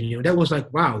confirmation. That was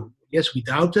like, wow. Yes, we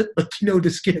doubted, but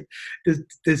this kid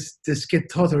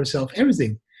taught herself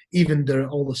everything. Even their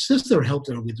older sister helped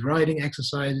her with writing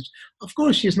exercises. Of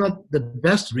course, she's not the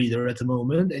best reader at the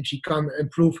moment, and she can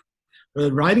improve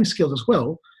her writing skills as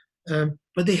well.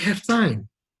 But they have time.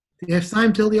 They have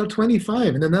time till they are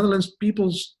 25. In the Netherlands,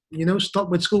 people, stop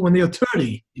with school when they are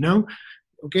 30.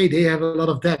 They have a lot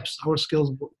of depths. Our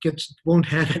kids won't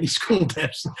have any school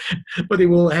depths, but they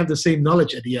will have the same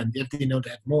knowledge at the end if they know they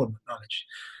have more knowledge.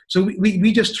 So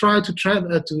we just try to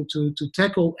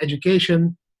tackle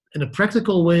education in a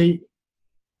practical way,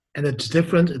 and it's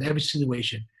different in every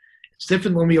situation. It's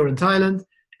different when we are in Thailand,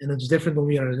 and it's different when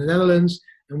we are in the Netherlands,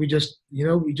 and we just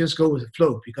go with the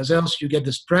flow, because else you get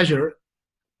this pressure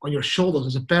on your shoulders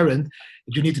as a parent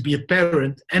that you need to be a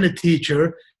parent and a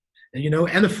teacher,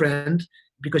 and a friend,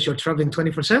 because you're traveling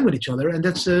 24/7 with each other, and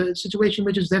that's a situation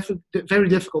which is very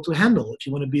difficult to handle if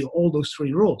you want to be all those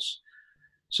three roles.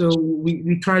 So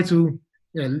we try to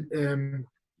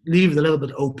leave it a little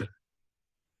bit open.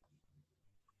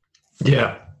 Yeah,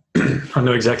 I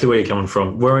know exactly where you're coming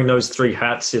from. Wearing those three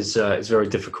hats is very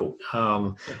difficult.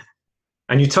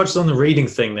 And you touched on the reading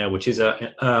thing there, which is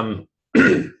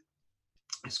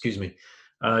excuse me.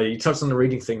 You touched on the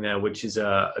reading thing there, which is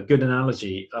a good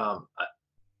analogy.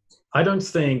 I don't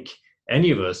think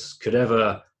any of us could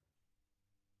ever.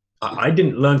 I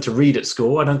didn't learn to read at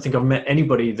school. I don't think I've met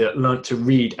anybody that learned to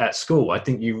read at school. I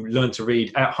think you learn to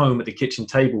read at home at the kitchen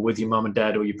table with your mum and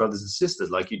dad or your brothers and sisters,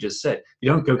 like you just said.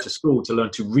 You don't go to school to learn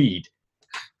to read.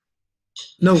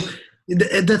 No,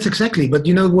 that's exactly. But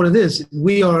you know what it is?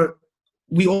 We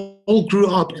all grew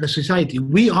up in a society.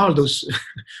 We are those.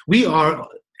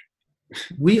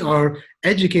 we are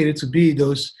educated to be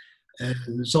those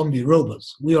zombie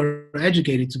robots. We are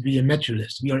educated to be a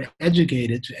materialist. We are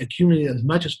educated to accumulate as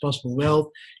much as possible wealth,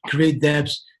 create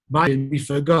debts. But we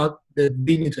forgot that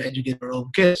we need to educate our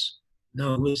own kids.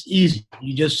 No, it's easy.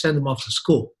 You just send them off to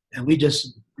school, and we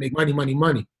just make money, money,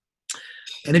 money.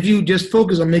 And if you just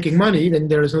focus on making money, then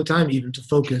there is no time even to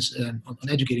focus on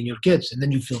educating your kids. And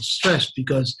then you feel stressed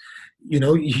because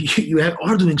you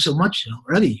are doing so much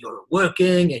already. You're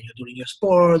working and you're doing your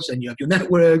sports and you have your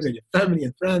networks and your family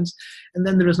and friends. And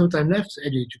then there is no time left to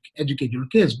educate your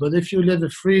kids. But if you live a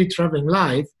free traveling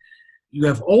life, you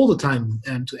have all the time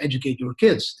to educate your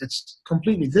kids. That's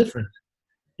completely different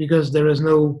because there is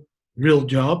no real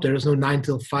job. There is no 9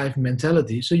 till 5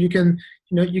 mentality. So you can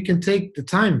take the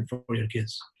time for your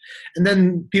kids. And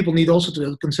then people need also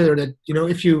to consider that,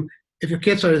 if your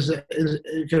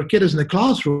kid is in a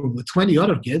classroom with 20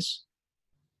 other kids,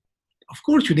 of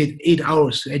course you need 8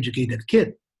 hours to educate that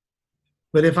kid.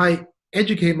 But if I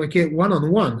educate my kid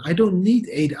one-on-one, I don't need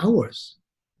 8 hours.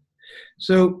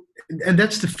 So, and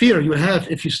that's the fear you have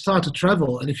if you start to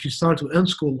travel and if you start to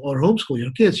unschool or homeschool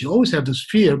your kids. You always have this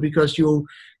fear because you're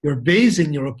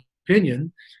basing your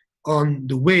opinion on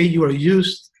the way you are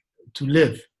used to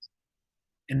live.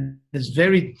 And it's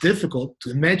very difficult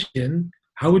to imagine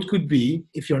how it could be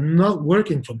if you're not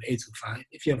working from 8 to 5,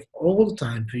 if you have all the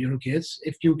time for your kids,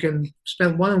 if you can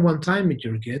spend one-on-one time with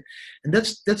your kid. And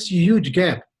that's a huge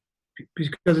gap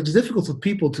because it's difficult for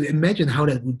people to imagine how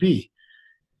that would be.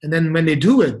 And then when they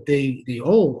do it,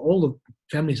 all the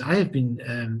families I have been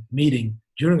meeting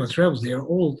during our travels,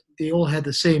 they all had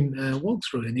the same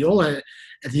walkthrough, and they all at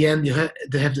the end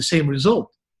they have the same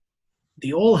result.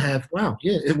 They all have, wow,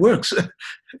 yeah, it works.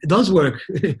 It does work.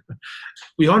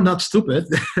 We are not stupid.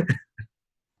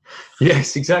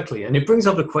 Yes, exactly. And it brings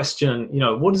up the question,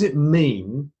 what does it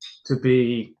mean to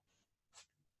be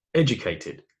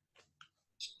educated?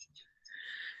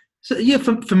 So yeah,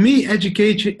 for me,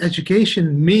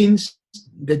 education means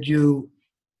that you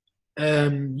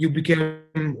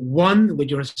become one with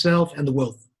yourself and the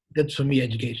world. That's for me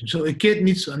education. So a kid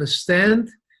needs to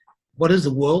understand what is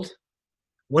the world,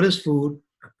 what is food,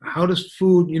 how does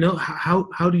food,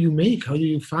 how do you make, how do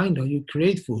you find, how you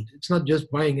create food? It's not just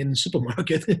buying in the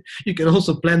supermarket. You can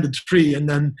also plant a tree and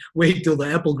then wait till the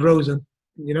apple grows and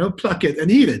pluck it and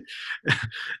eat it.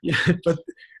 Yeah, but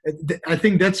I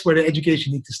think that's where the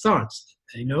education needs to start.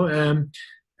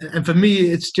 And for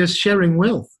me, it's just sharing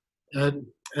wealth and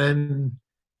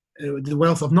the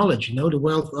wealth of knowledge. The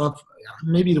wealth of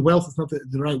maybe the wealth is not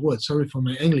the right word. Sorry for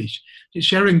my English. Just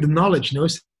sharing the knowledge.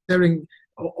 Sharing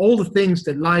all the things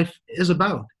that life is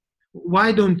about.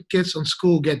 Why don't kids on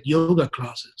school get yoga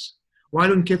classes? Why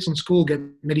don't kids on school get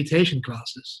meditation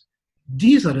classes?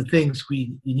 These are the things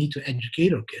we need to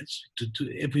educate our kids.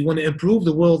 If we want to improve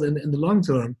the world in the long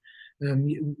term,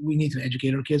 we need to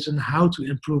educate our kids on how to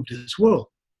improve this world.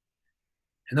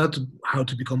 And not how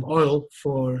to become oil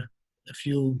for a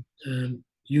few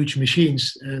huge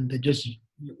machines that just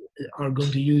are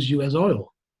going to use you as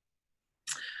oil.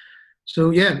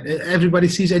 So yeah, everybody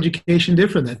sees education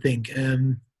different, I think.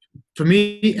 For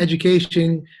me,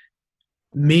 education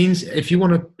means, if you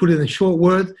want to put it in a short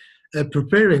word,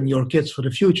 preparing your kids for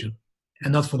the future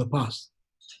and not for the past.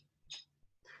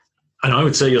 And I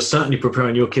would say you're certainly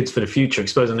preparing your kids for the future,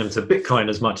 exposing them to Bitcoin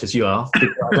as much as you are.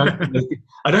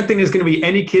 I don't think there's going to be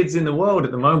any kids in the world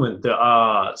at the moment that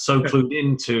are so clued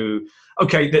into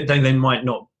okay, they might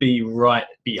not be right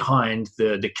behind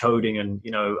the coding and,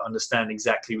 understand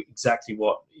exactly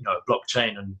what,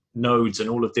 blockchain and nodes and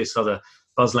all of this other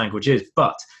buzz language is,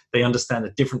 but they understand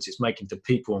the difference it's making to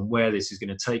people and where this is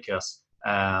going to take us,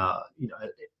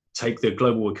 take the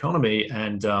global economy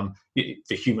and the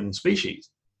human species.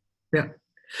 Yeah.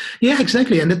 Yeah,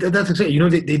 exactly, and that's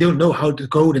exactly. They don't know how to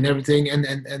code and everything,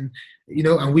 and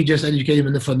we just educate them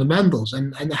in the fundamentals,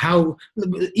 and how.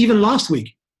 Even last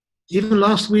week,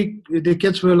 the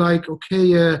kids were like,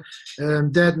 "Okay,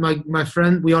 Dad, my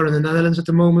friend, we are in the Netherlands at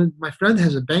the moment. My friend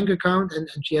has a bank account, and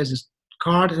she has this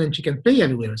card, and then she can pay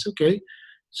everywhere. It's okay.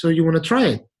 So you want to try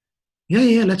it?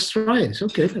 Yeah, let's try it. It's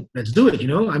okay, let's do it.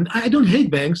 I don't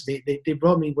hate banks. They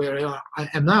brought me where I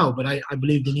am now, but I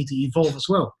believe they need to evolve as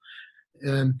well.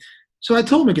 So I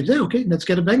told my kids, okay, let's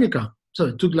get a bank account. So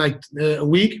it took like a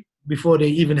week before they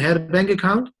even had a bank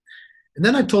account. And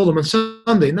then I told them on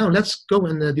Sunday, now let's go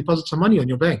and deposit some money on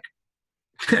your bank.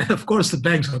 Of course, the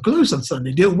banks are closed on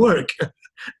Sunday. They don't work. I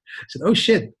said, oh,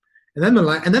 shit. And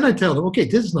then I tell them, okay,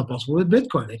 this is not possible with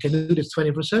Bitcoin. I can do this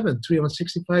 24/7,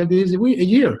 365 days a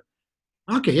year.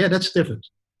 Okay, yeah, that's different.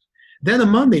 Then on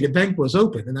Monday, the bank was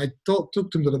open, and I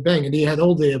took them to the bank, and they had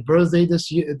all their birthday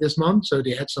this month, so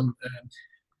they had some,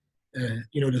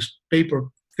 those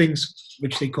paper things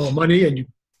which they call money, and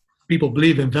people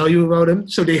believe in value about them,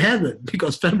 so they had it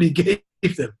because family gave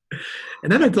them.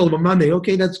 And then I told them on Monday,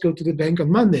 okay, let's go to the bank on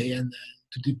Monday and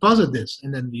to deposit this.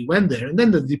 And then we went there, and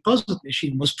then the deposit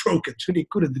machine was broken, so they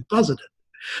couldn't deposit it.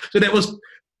 So that was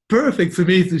perfect for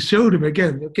me to show them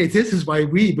again, okay, this is why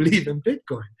we believe in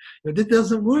Bitcoin. This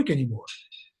doesn't work anymore.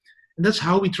 And that's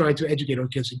how we try to educate our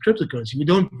kids in cryptocurrency. We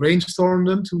don't brainstorm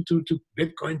them to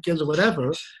Bitcoin kids or whatever.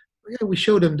 But yeah, we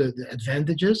show them the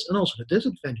advantages and also the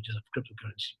disadvantages of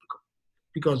cryptocurrency,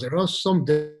 because there are some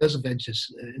disadvantages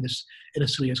in this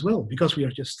industry as well, because we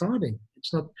are just starting.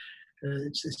 It's not,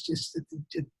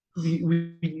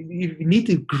 we need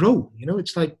to grow.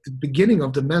 It's like the beginning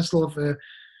of the Maslow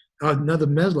not the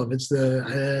Maslow. It's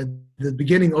the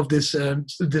beginning of this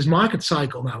market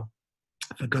cycle now.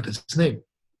 I forgot his name.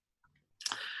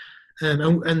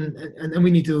 And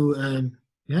we need to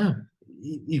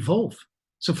evolve.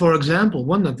 So, for example,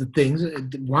 one of the things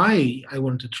why I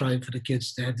wanted to try for the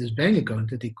kids to have this bank account,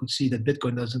 that they could see that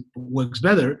Bitcoin works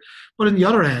better. But on the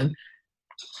other hand,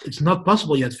 it's not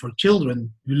possible yet for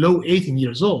children below 18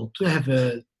 years old to have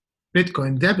a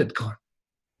Bitcoin debit card.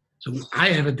 So I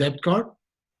have a debit card.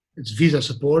 It's Visa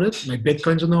supported. My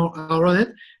Bitcoins are on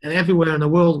it. And everywhere in the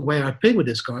world where I pay with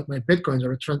this card, my Bitcoins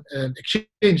are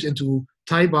exchanged into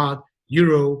Thai baht,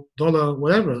 euro, dollar,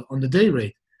 whatever on the day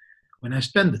rate when I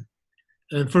spend it.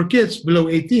 And for kids below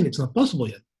 18, it's not possible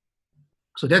yet.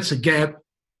 So that's a gap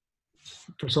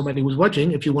for somebody who's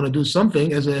watching. If you want to do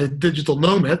something as a digital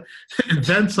nomad,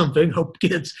 invent something, hope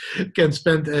kids can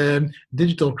spend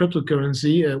digital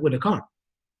cryptocurrency with a card.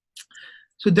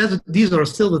 So these are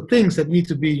still the things that need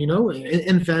to be,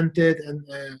 invented and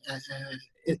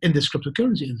in this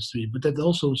cryptocurrency industry. But that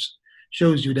also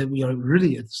shows you that we are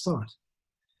really at the start.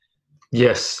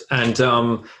 Yes, and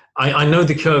I know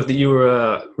the curve that you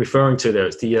were referring to there.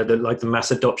 It's the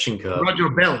mass adoption curve. Roger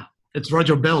Bell. It's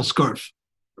Roger Bell's curve.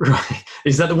 Right.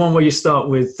 Is that the one where you start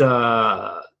with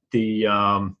the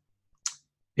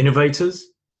innovators?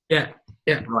 Yeah.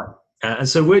 Right. And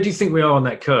so where do you think we are on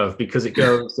that curve? Because it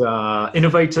goes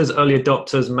innovators, early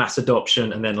adopters, mass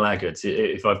adoption, and then laggards,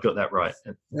 if I've got that right.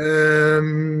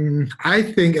 I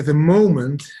think at the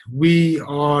moment we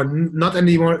are not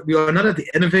anymore. We are not at the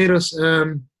innovators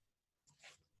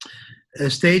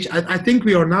stage. I think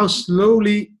we are now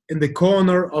slowly in the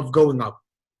corner of going up.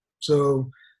 So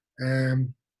I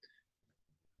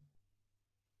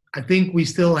think we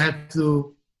still have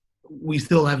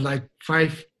like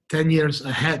 5-10 years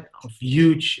ahead of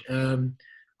huge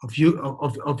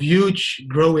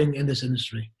growing in this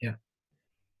industry. Yeah.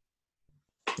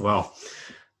 Wow.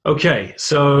 Okay,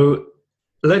 so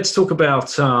let's talk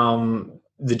about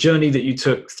the journey that you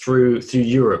took through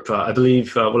Europe. I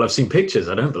believe. I've seen pictures.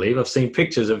 I've seen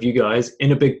pictures of you guys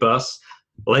in a big bus,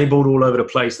 labeled all over the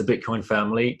place. The Bitcoin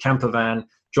family camper van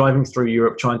driving through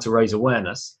Europe, trying to raise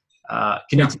awareness.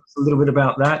 Can you tell us a little bit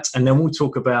about that? And then we'll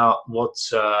talk about what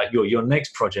your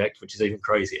next project, which is even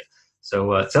crazier.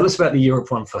 So tell us about the Europe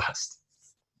one first.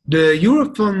 The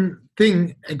Europe one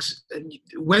thing,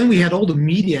 when we had all the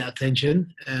media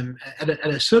attention, at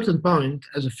a certain point,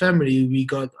 as a family, we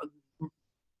got,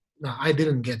 I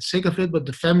didn't get sick of it, but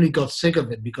the family got sick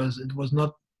of it because it was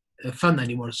not fun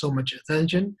anymore, so much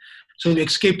attention. So we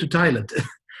escaped to Thailand.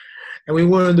 And we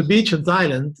were on the beach in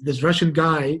Thailand. This Russian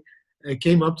guy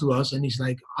came up to us and he's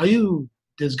like, "Are you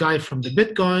this guy from the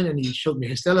Bitcoin, and he showed me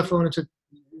his telephone and said,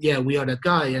 yeah, we are that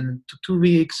guy. And it took 2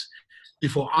 weeks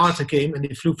before Arthur came, and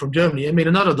he flew from Germany and made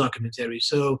another documentary.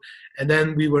 So, and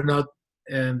then we were not,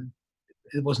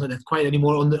 it was not that quiet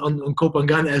anymore on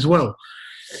Kopangan as well.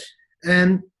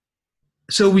 And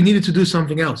so we needed to do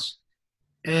something else.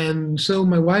 And so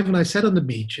my wife and I sat on the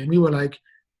beach, and we were like,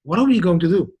 what are we going to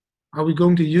do? Are we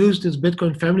going to use this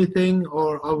Bitcoin family thing, or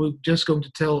are we just going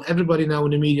to tell everybody now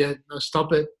in the media, no,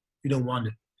 stop it, we don't want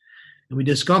it? And we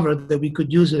discovered that we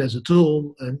could use it as a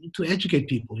tool to educate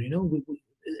people.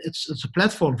 It's a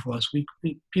platform for us.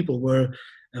 People were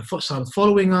started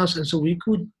following us, and so we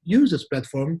could use this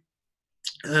platform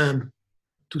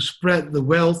to spread the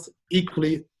wealth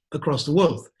equally across the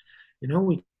world.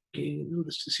 We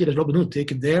see that Robin Hood,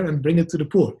 take it there and bring it to the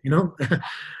poor.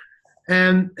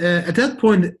 And at that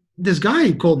point, this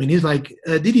guy called me and he's like,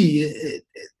 Didi,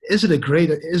 isn't it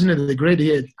a great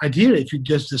idea if you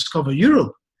just discover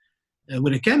Europe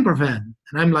with a camper van?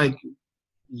 And I'm like,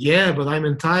 yeah, but I'm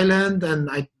in Thailand and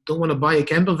I don't want to buy a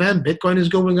camper van. Bitcoin is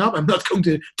going up. I'm not going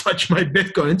to touch my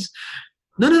Bitcoins.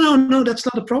 No, that's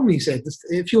not a problem, he said.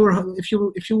 If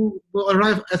you will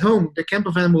arrive at home, the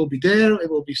camper van will be there. It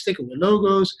will be sticking with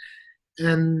logos,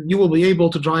 and you will be able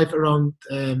to drive around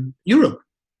Europe.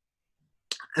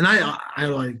 And I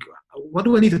like, what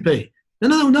do I need to pay?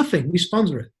 No, nothing. We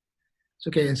sponsor it. It's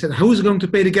okay. And said, who is going to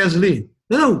pay the gasoline?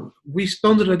 No, we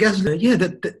sponsor the gasoline. Yeah,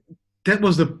 that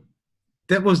was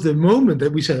the moment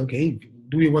that we said, okay,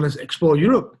 do we want to explore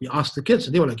Europe? We asked the kids,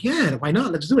 and they were like, yeah, why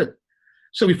not? Let's do it.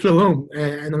 So we flew home,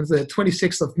 and on the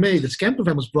 26th of May, this camper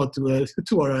van was brought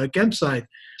to our campsite.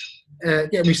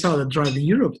 We started driving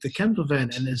Europe, the camper van,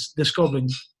 and is discovering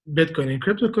Bitcoin and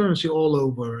cryptocurrency all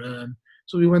over.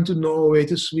 So we went to Norway,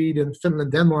 to Sweden,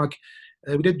 Finland, Denmark.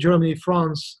 We did Germany,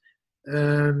 France,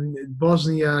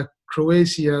 Bosnia,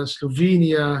 Croatia,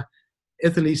 Slovenia,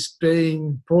 Italy,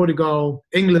 Spain, Portugal,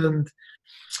 England.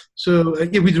 So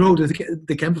we drove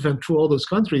the camper van through all those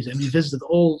countries, and we visited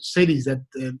all cities that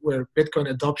where Bitcoin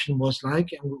adoption was like,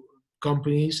 and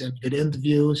companies, and did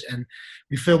interviews, and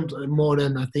we filmed more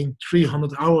than, I think,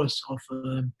 300 hours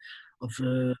of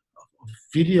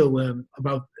video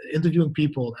about interviewing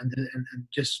people and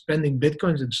just spending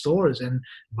Bitcoins in stores and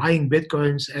buying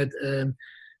Bitcoins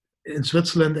in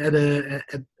Switzerland at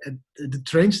the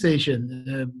train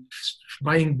station,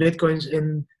 buying Bitcoins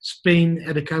in Spain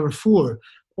at a Carrefour.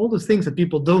 All the things that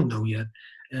people don't know yet.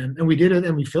 And we did it,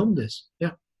 and we filmed this.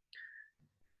 Yeah.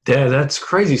 Yeah, that's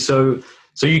crazy. So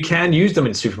you can use them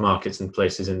in supermarkets and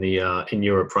places in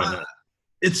Europe right now.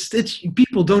 It's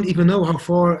people don't even know how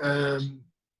far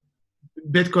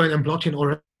Bitcoin and blockchain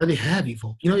already have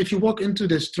evolved. If you walk into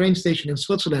this train station in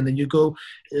Switzerland and you go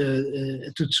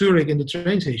to Zurich in the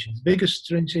train station, the biggest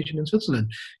train station in Switzerland,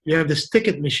 you have this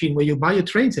ticket machine where you buy a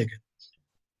train ticket.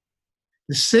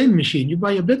 The same machine, you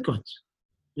buy your Bitcoins.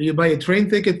 You buy a train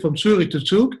ticket from Zurich to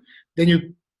Zug, then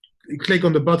you click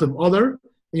on the button Other,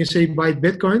 and you say buy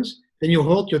Bitcoins, then you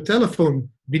hold your telephone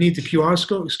beneath the QR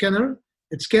scanner,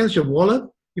 it scans your wallet,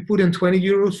 you put in 20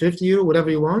 euros, 50 euros, whatever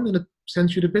you want, and it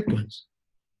sends you the Bitcoins.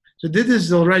 So this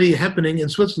is already happening in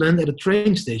Switzerland at a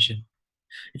train station.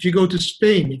 If you go to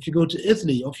Spain, if you go to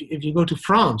Italy, or if you go to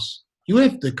France, you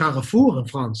have the Carrefour in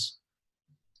France.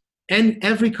 And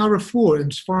every Carrefour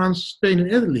in France, Spain,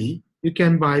 and Italy, you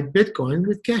can buy Bitcoin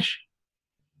with cash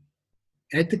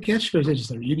at the cash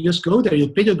register. You just go there, you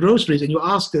pay your groceries, and you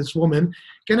ask this woman,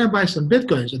 "Can I buy some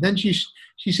Bitcoins?" And then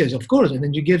she says, "Of course." And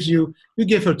then you give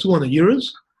her 200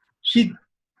 euros. She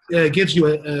gives you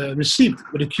a receipt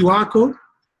with a QR code,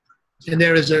 and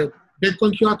there is a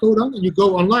Bitcoin QR code on, and you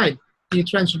go online and you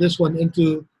transfer this one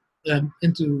into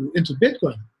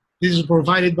Bitcoin. This is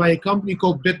provided by a company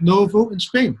called BitNovo in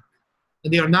Spain.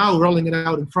 And they are now rolling it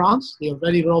out in France. They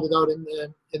already rolled it out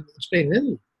in Spain and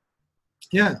Italy.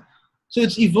 Yeah. So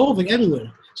it's evolving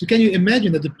everywhere. So can you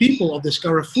imagine that the people of this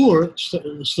Carrefour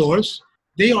stores,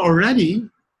 they are already,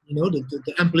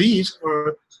 the employees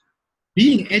are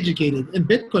being educated in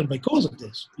Bitcoin because of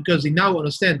this, because they now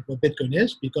understand what Bitcoin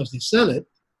is, because they sell it.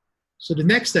 So the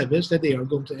next step is that they are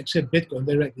going to accept Bitcoin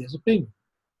directly as a payment.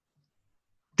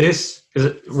 This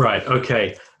is right.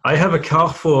 Okay. I have a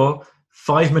Carrefour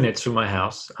 5 minutes from my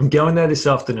house. I'm going there this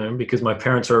afternoon because my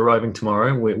parents are arriving tomorrow,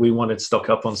 and we wanted to stock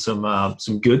up on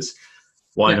some goods,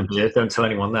 wine and beer. Don't tell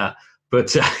anyone that. But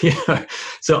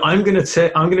so I'm gonna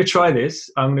try this.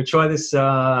 I'm gonna try this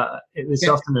this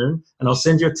afternoon, and I'll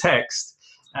send you a text,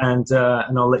 and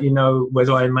I'll let you know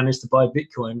whether I manage to buy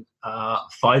Bitcoin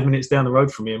 5 minutes down the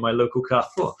road from me in my local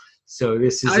Carrefour. So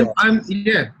this is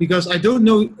because I don't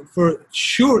know for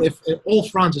sure if all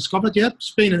France is covered yet.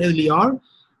 Spain and Italy are.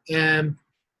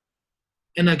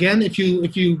 And again, if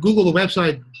you Google the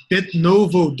website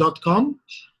bitnovo.com,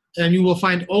 and you will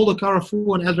find all the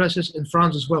Carrefour and addresses in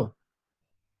France as well.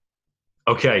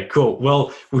 Okay, cool.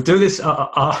 Well, we'll do this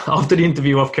after the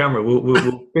interview off camera.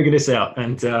 We'll figure this out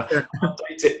and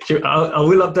update it. I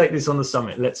will update this on the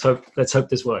summit. Let's hope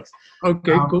this works.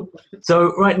 Okay, cool.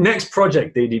 So, right, next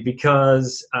project, Didi,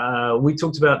 because we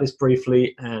talked about this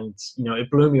briefly, and it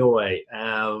blew me away.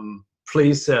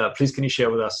 Please, can you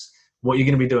share with us what you're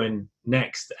going to be doing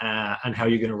next and how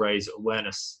you're going to raise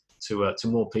awareness to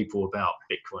more people about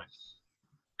Bitcoin?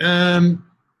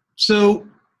 So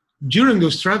during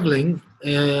those traveling,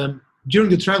 during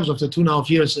the travels of the 2.5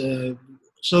 years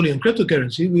solely on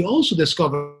cryptocurrency, we also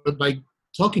discovered by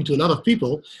talking to a lot of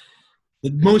people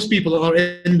that most people are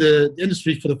in the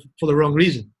industry for the wrong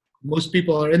reason. Most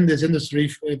people are in this industry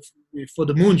for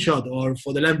the moonshot or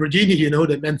for the Lamborghini,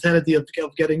 the mentality of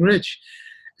getting rich.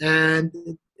 And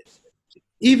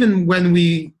even when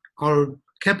our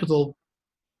capital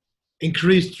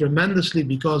increased tremendously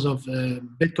because of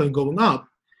Bitcoin going up,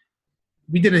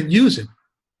 we didn't use it.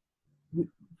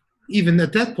 Even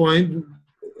at that point,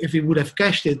 if we would have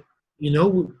cashed it,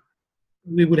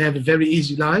 we would have a very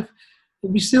easy life.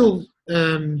 But we still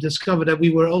discovered that we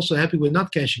were also happy with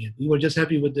not cashing it. We were just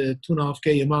happy with the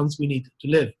 2.5K a month we need to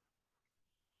live.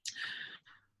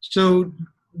 So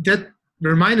that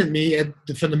reminded me at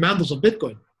the fundamentals of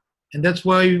Bitcoin. And that's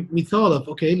why we thought of,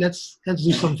 okay, let's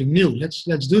do something new. Let's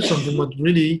do something what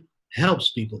really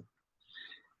helps people.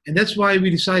 And that's why we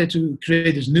decided to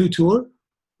create this new tour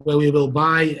where we will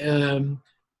buy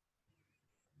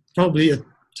probably a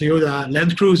Toyota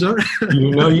Land Cruiser.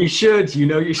 You should.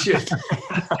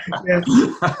 Yeah.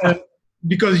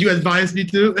 Because you advised me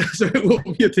to. So it will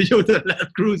be a Toyota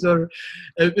Land Cruiser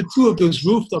with 2 of those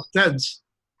rooftop tents.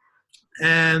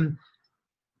 And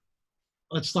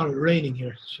it started raining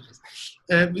here.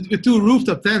 With 2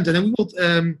 rooftop tents, and then we will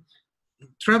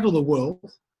travel the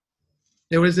world.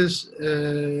 There was this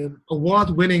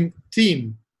award-winning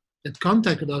team that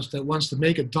contacted us that wants to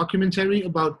make a documentary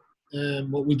about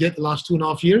what we did the last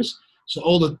 2.5 years. So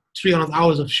all the 300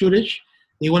 hours of footage,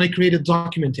 they want to create a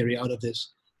documentary out of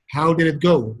this. How did it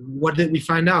go? What did we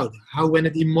find out? How went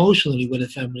it emotionally with the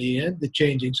family, the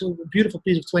changing? So a beautiful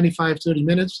piece of 25, 30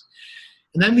 minutes.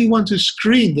 And then we want to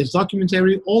screen this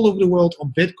documentary all over the world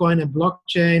on Bitcoin and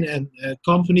blockchain and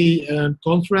company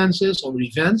conferences or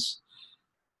events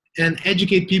and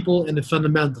educate people in the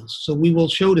fundamentals. So we will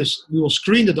show this, we will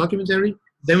screen the documentary,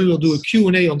 then we will do a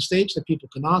Q&A on stage that people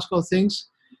can ask about things.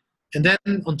 And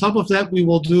then on top of that, we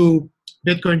will do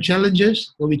Bitcoin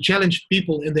challenges where we challenge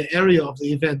people in the area of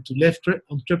the event to live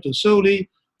on crypto solely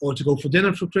or to go for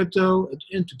dinner for crypto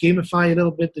and to gamify a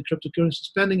little bit the cryptocurrency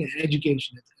spending and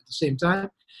education at the same time.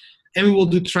 And we will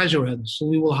do treasure hunts. So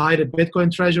we will hide a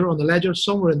Bitcoin treasure on the ledger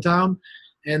somewhere in town.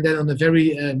 And then in a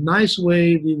very nice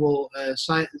way, we will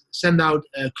send out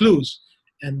clues.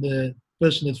 And the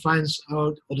person that finds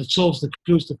out or that solves the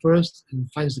clues the first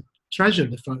and finds the treasure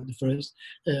the first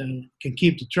can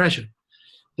keep the treasure,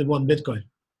 the 1 Bitcoin.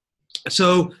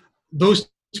 So those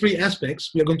 3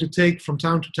 aspects we are going to take from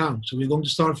town to town. So we're going to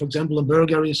start, for example, in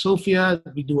Bulgaria, Sofia.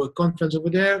 We do a conference over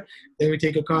there. Then we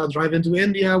take a car, drive into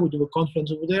India. We do a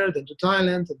conference over there. Then to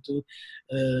Thailand, and to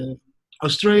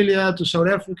Australia, to South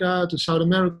Africa, to South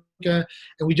America.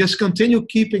 And we just continue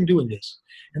doing this.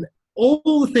 And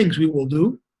all the things we will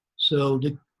do, so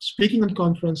the speaking on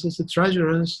conferences, the treasure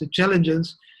hunts, the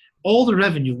challenges, all the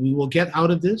revenue we will get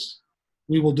out of this,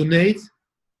 we will donate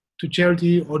to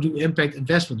charity or do impact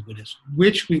investment with this,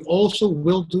 which we also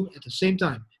will do at the same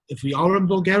time. If we are in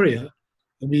Bulgaria,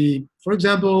 and we, for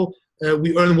example,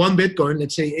 we earn 1 Bitcoin,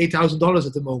 let's say $8,000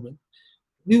 at the moment,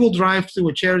 we will drive to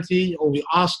a charity or we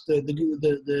ask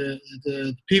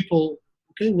the people,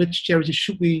 okay, which charity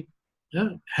should we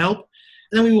help?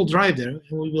 And then we will drive there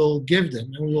and we will give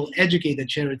them and we will educate the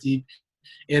charity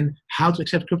in how to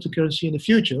accept cryptocurrency in the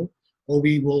future, or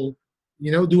we will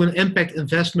do an impact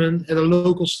investment at a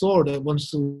local store that wants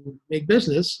to make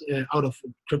business out of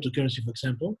cryptocurrency, for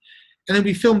example. And then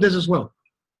we film this as well.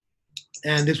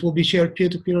 And this will be shared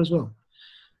peer-to-peer as well.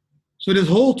 So this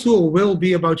whole tool will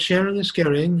be about sharing and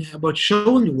caring, about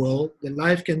showing the world that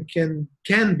life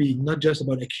can be not just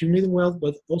about accumulating wealth,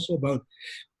 but also about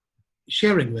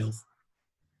sharing wealth,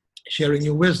 sharing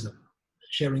your wisdom,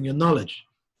 sharing your knowledge.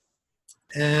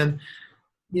 And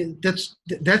yeah, that's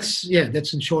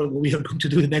in short what we are going to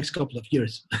do the next couple of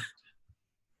years.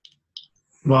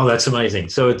 Wow, that's amazing.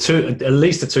 So at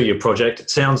least a 2-year project. It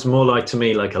sounds more like to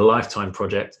me like a lifetime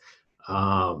project.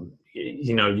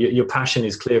 Your passion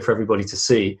is clear for everybody to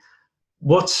see.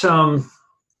 What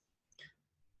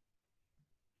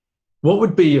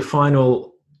would be your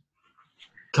final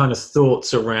kind of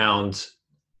thoughts around,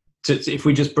 if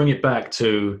we just bring it back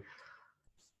to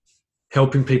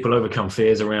helping people overcome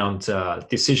fears around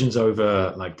decisions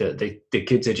over like the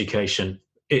kids' education,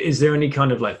 is there any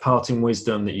kind of like parting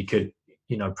wisdom that you could,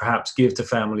 perhaps give to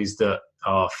families that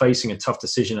are facing a tough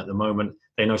decision at the moment?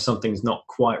 They know something's not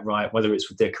quite right, whether it's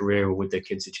with their career or with their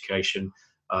kids' education,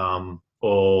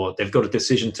 or they've got a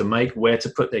decision to make where to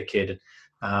put their kid.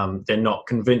 They're not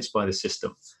convinced by the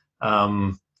system.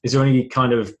 Is there any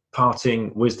kind of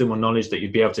parting wisdom or knowledge that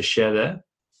you'd be able to share there?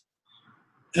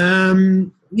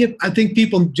 Yeah, I think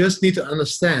people just need to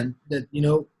understand that,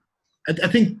 I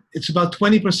think it's about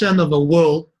 20% of the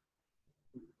world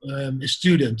is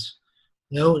students.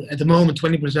 At the moment,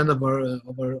 20% of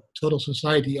our total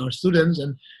society are students,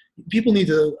 and people need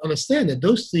to understand that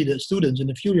those students in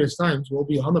a few years' time will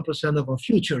be 100% of our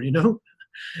future.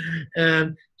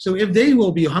 And so if they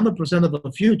will be 100% of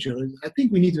our future, I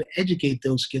think we need to educate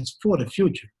those kids for the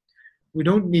future. We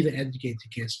don't need to educate the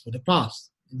kids for the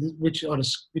past, which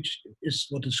is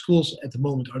what the schools at the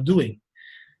moment are doing.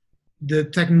 The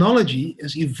technology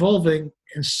is evolving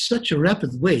in such a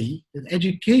rapid way that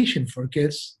education for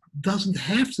kids doesn't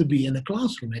have to be in a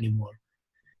classroom anymore.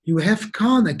 You have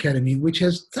Khan Academy, which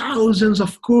has thousands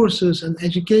of courses and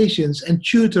educations and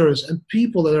tutors and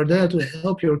people that are there to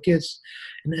help your kids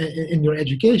in your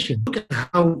education. Look at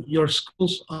how your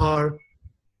schools are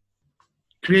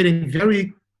creating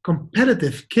very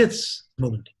competitive kids at the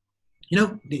moment.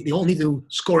 They all need to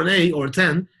score an A or a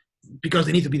 10 because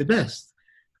they need to be the best.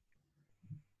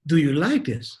 Do you like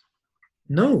this?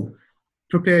 No.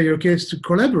 Prepare your kids to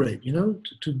collaborate,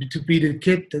 to be the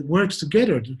kid that works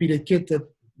together, to be the kid that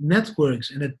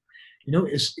networks and that,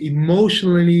 is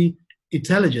emotionally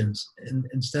intelligent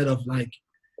instead of like,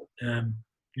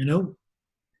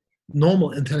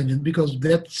 normal intelligence, because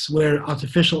that's where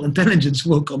artificial intelligence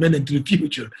will come into the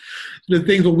future. The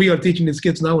things that we are teaching these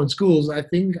kids now in schools, I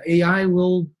think AI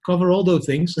will cover all those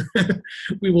things.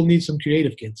 We will need some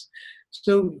creative kids.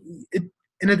 So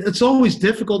it's always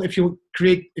difficult if you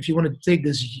want to take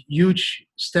this huge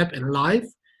step in life.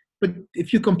 But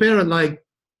if you compare it like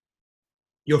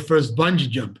your first bungee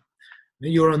jump,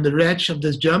 you're on the edge of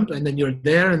this jump and then you're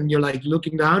there and you're like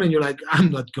looking down and you're like, I'm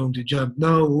not going to jump.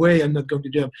 No way, I'm not going to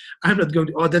jump. I'm not going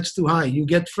to, oh, that's too high. You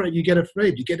get afraid, you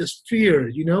get this fear,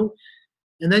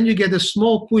 and then you get a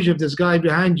small push of this guy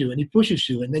behind you and he pushes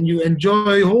you and then you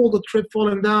enjoy all the trip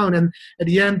falling down, and at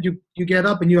the end you get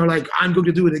up and you're like, I'm going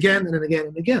to do it again and then again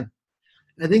and again.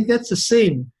 I think that's the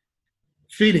same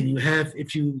feeling you have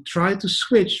if you try to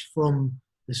switch from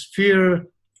this fear,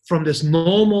 from this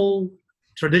normal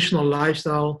traditional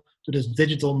lifestyle to this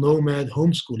digital nomad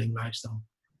homeschooling lifestyle.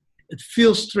 It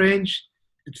feels strange.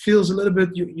 It feels a little bit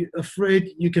you're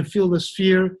afraid. You can feel this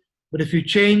fear, but if you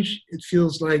change, it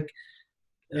feels like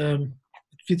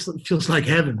it feels like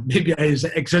heaven. Maybe I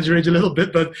exaggerate a little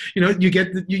bit, but you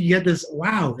get this.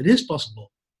 Wow, it is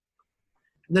possible.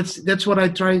 And that's what I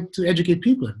try to educate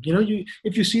people in.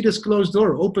 If you see this closed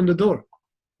door, open the door,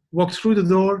 walk through the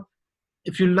door.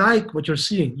 If you like what you're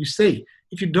seeing, you stay.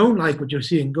 If you don't like what you're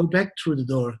seeing, go back through the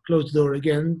door, close the door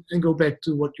again, and go back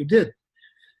to what you did.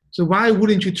 So why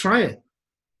wouldn't you try it?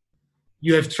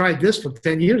 You have tried this for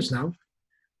 10 years now.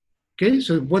 Okay,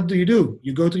 so what do?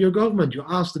 You go to your government. You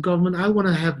ask the government, I want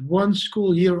to have 1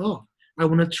 school year off. I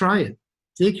want to try it.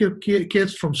 Take your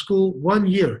kids from school 1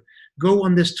 year. Go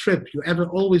on this trip you ever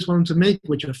always wanted to make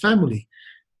with your family.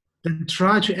 Then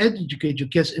try to educate your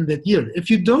kids in that year. If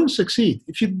you don't succeed,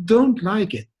 if you don't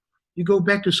like it, you go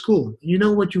back to school. You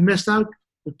know what you missed out?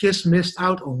 The kids missed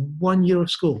out on 1 year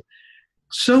of school.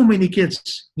 So many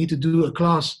kids need to do a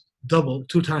class double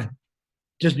 2 times.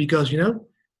 Just because,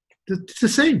 it's the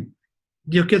same.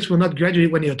 Your kids will not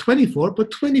graduate when you're 24,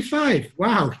 but 25.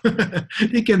 Wow.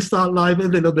 They can start life a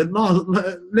little bit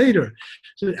later.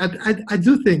 So I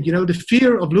do think, the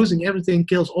fear of losing everything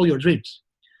kills all your dreams.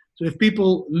 So if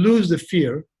people lose the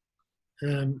fear,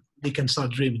 they can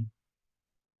start dreaming.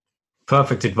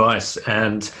 Perfect advice.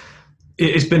 And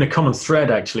it's been a common thread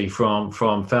actually from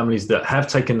families that have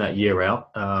taken that year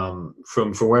out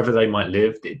from wherever they might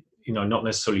live, not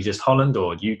necessarily just Holland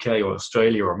or UK or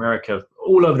Australia or America,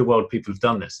 all over the world people have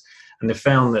done this. And they've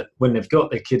found that when they've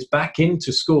got their kids back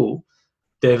into school,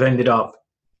 they've ended up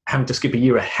having to skip a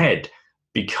year ahead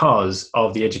because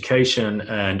of the education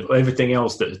and everything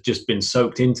else that has just been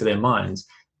soaked into their minds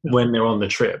when they're on the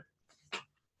trip.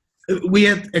 We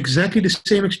had exactly the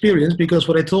same experience because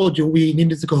what I told you, we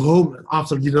needed to go home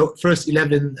after the first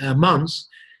 11 months,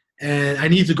 and I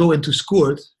needed to go into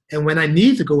court. And when I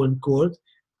needed to go in court,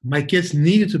 my kids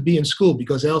needed to be in school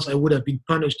because else I would have been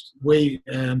punished way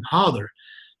harder.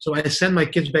 So I sent my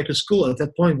kids back to school at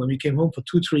that point when we came home for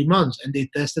 2-3 months, and they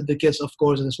tested the kids, of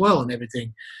course, as well, and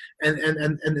everything. And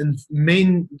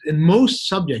in most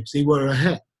subjects they were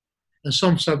ahead, and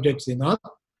some subjects they not.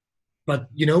 But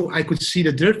I could see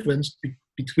the difference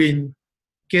between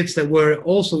kids that were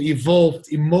also evolved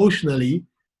emotionally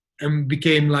and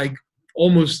became like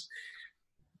almost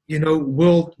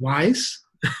world wise.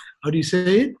 How do you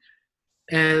say it?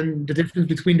 And the difference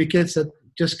between the kids that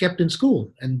just kept in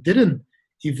school and didn't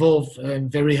evolve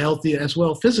very healthy as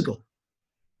well, physical.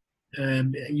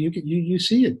 You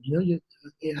see it.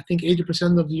 I think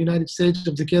 80% of the United States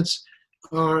of the kids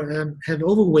have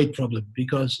overweight problem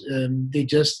because they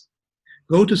just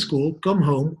go to school, come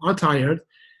home, are tired,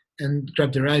 and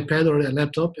grab their iPad or their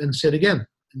laptop and sit again.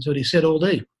 And so they sit all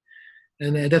day.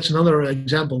 And that's another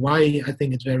example why I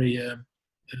think it's very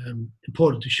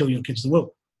important to show your kids the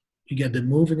world. You get them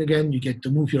moving again. You get to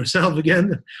move yourself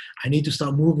again. I need to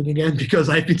start moving again because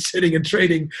I've been sitting and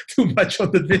trading too much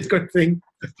on the Bitcoin thing.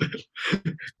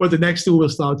 But the next two will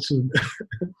start soon.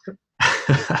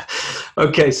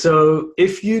 Okay, so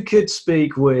if you could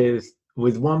speak with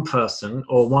one person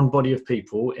or one body of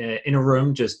people in a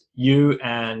room, just you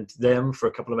and them for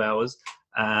a couple of hours,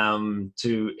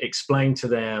 to explain to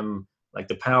them like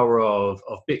the power of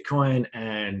Bitcoin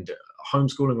and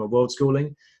homeschooling or world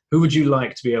schooling, who would you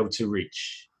like to be able to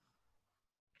reach?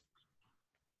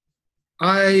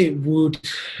 I would.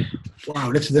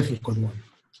 Wow, that's a difficult one.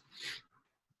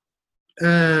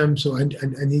 So I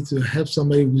need to have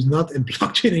somebody who's not in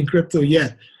blockchain and crypto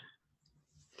yet.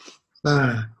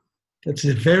 That's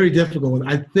a very difficult one.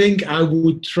 I think I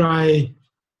would try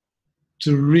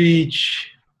to reach.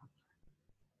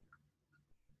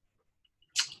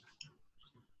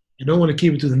 I don't want to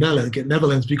keep it to the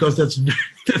Netherlands because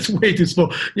that's way too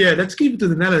small. Yeah, let's keep it to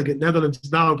the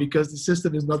Netherlands now because the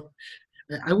system is not.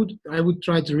 I would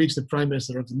try to reach the Prime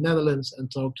Minister of the Netherlands and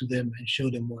talk to them and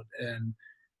show them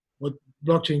what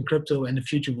blockchain, crypto, and the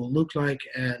future will look like,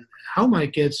 and how my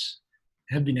kids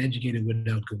have been educated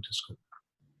without going to school.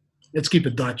 Let's keep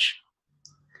it Dutch.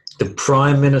 The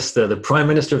Prime Minister of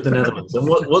the Netherlands. And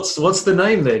what's the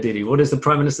name there, Didi? What is the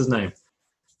Prime Minister's name?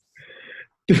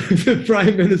 The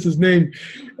Prime Minister's name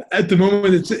at the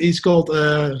moment he's called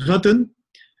Rutten.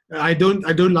 I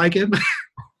don't like him.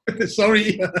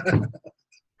 Sorry.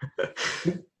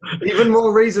 Even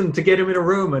more reason to get him in a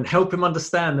room and help him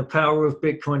understand the power of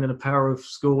Bitcoin and the power of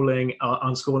schooling,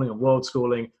 unschooling, and world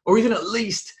schooling, or even at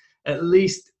least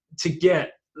to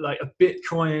get like a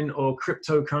Bitcoin or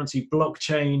cryptocurrency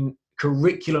blockchain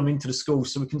curriculum into the school,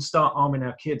 so we can start arming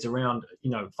our kids around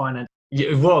finance.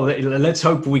 Yeah, well, let's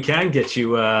hope we can get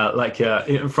you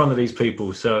in front of these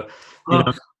people. So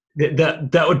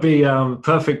that would be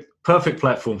perfect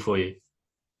platform for you.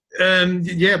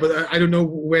 Yeah, but I don't know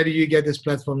where do you get this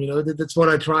platform. That's what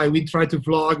I try. We try to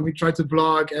blog.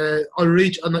 Our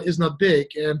reach is not big.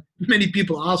 Many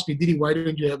people ask me, Didi, why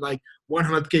don't you have like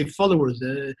 100K followers?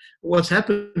 What's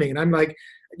happening? And I'm like,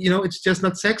 it's just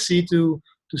not sexy to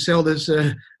sell this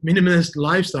minimalist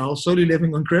lifestyle, solely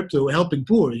living on crypto, helping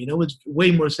poor. It's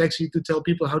way more sexy to tell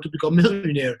people how to become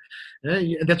millionaire.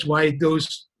 And that's why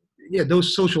those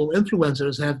social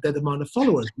influencers have that amount of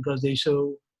followers, because they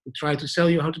try to sell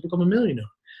you how to become a millionaire.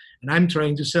 And I'm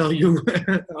trying to sell you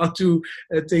how to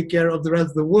take care of the rest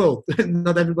of the world.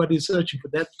 Not everybody is searching for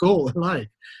that goal in life.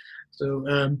 So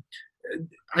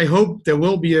I hope there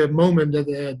will be a moment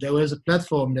that there is a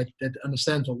platform that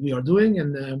understands what we are doing,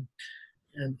 and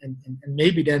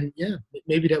maybe then,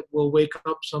 maybe that will wake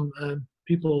up some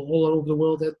people all over the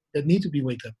world that need to be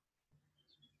waked up.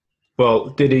 Well,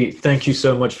 Didi, thank you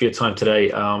so much for your time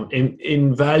today.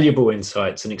 Invaluable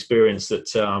insights and experience that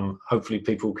hopefully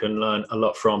people can learn a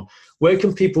lot from. Where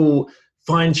can people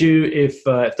find you if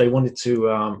they wanted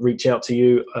to reach out to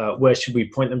you? Where should we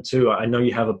point them to? I know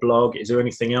you have a blog. Is there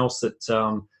anything else that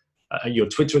your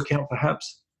Twitter account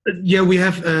perhaps? Yeah, we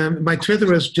have my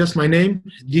Twitter is just my name,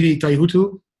 Didi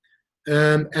Taihuttu.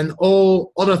 And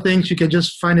all other things, you can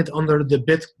just find it under the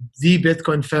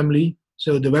Bitcoin family.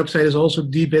 So the website is also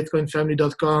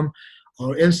thebitcoinfamily.com,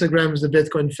 or Instagram is the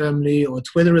Bitcoin family, or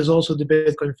Twitter is also the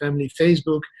Bitcoin family,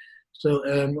 Facebook. So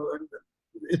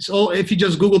it's all, if you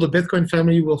just Google the Bitcoin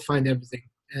family, you will find everything.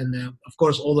 And of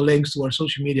course, all the links to our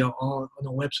social media are on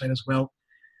our website as well.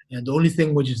 And the only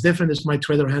thing which is different is my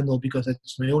Twitter handle, because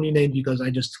it's my only name, because I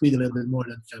just tweet a little bit more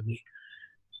than family.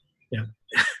 Yeah.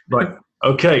 Right.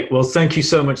 Okay. Well, thank you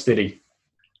so much, Didi.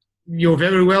 You're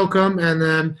very welcome.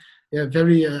 And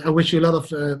I wish you a lot of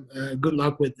good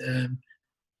luck with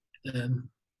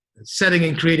setting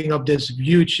and creating up this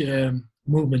huge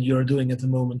movement you're doing at the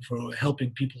moment for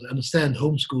helping people understand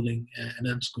homeschooling and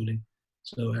unschooling.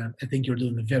 So I think you're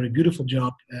doing a very beautiful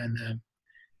job, and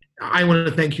I want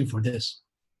to thank you for this.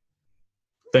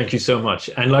 Thank you so much.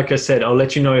 And like I said, I'll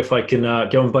let you know if I can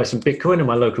go and buy some Bitcoin in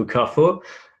my local Carrefour.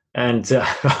 And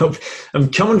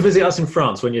come and visit us in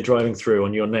France when you're driving through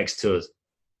on your next tours.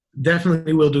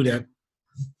 Definitely will do that.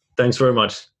 Thanks very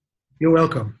much. You're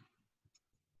welcome.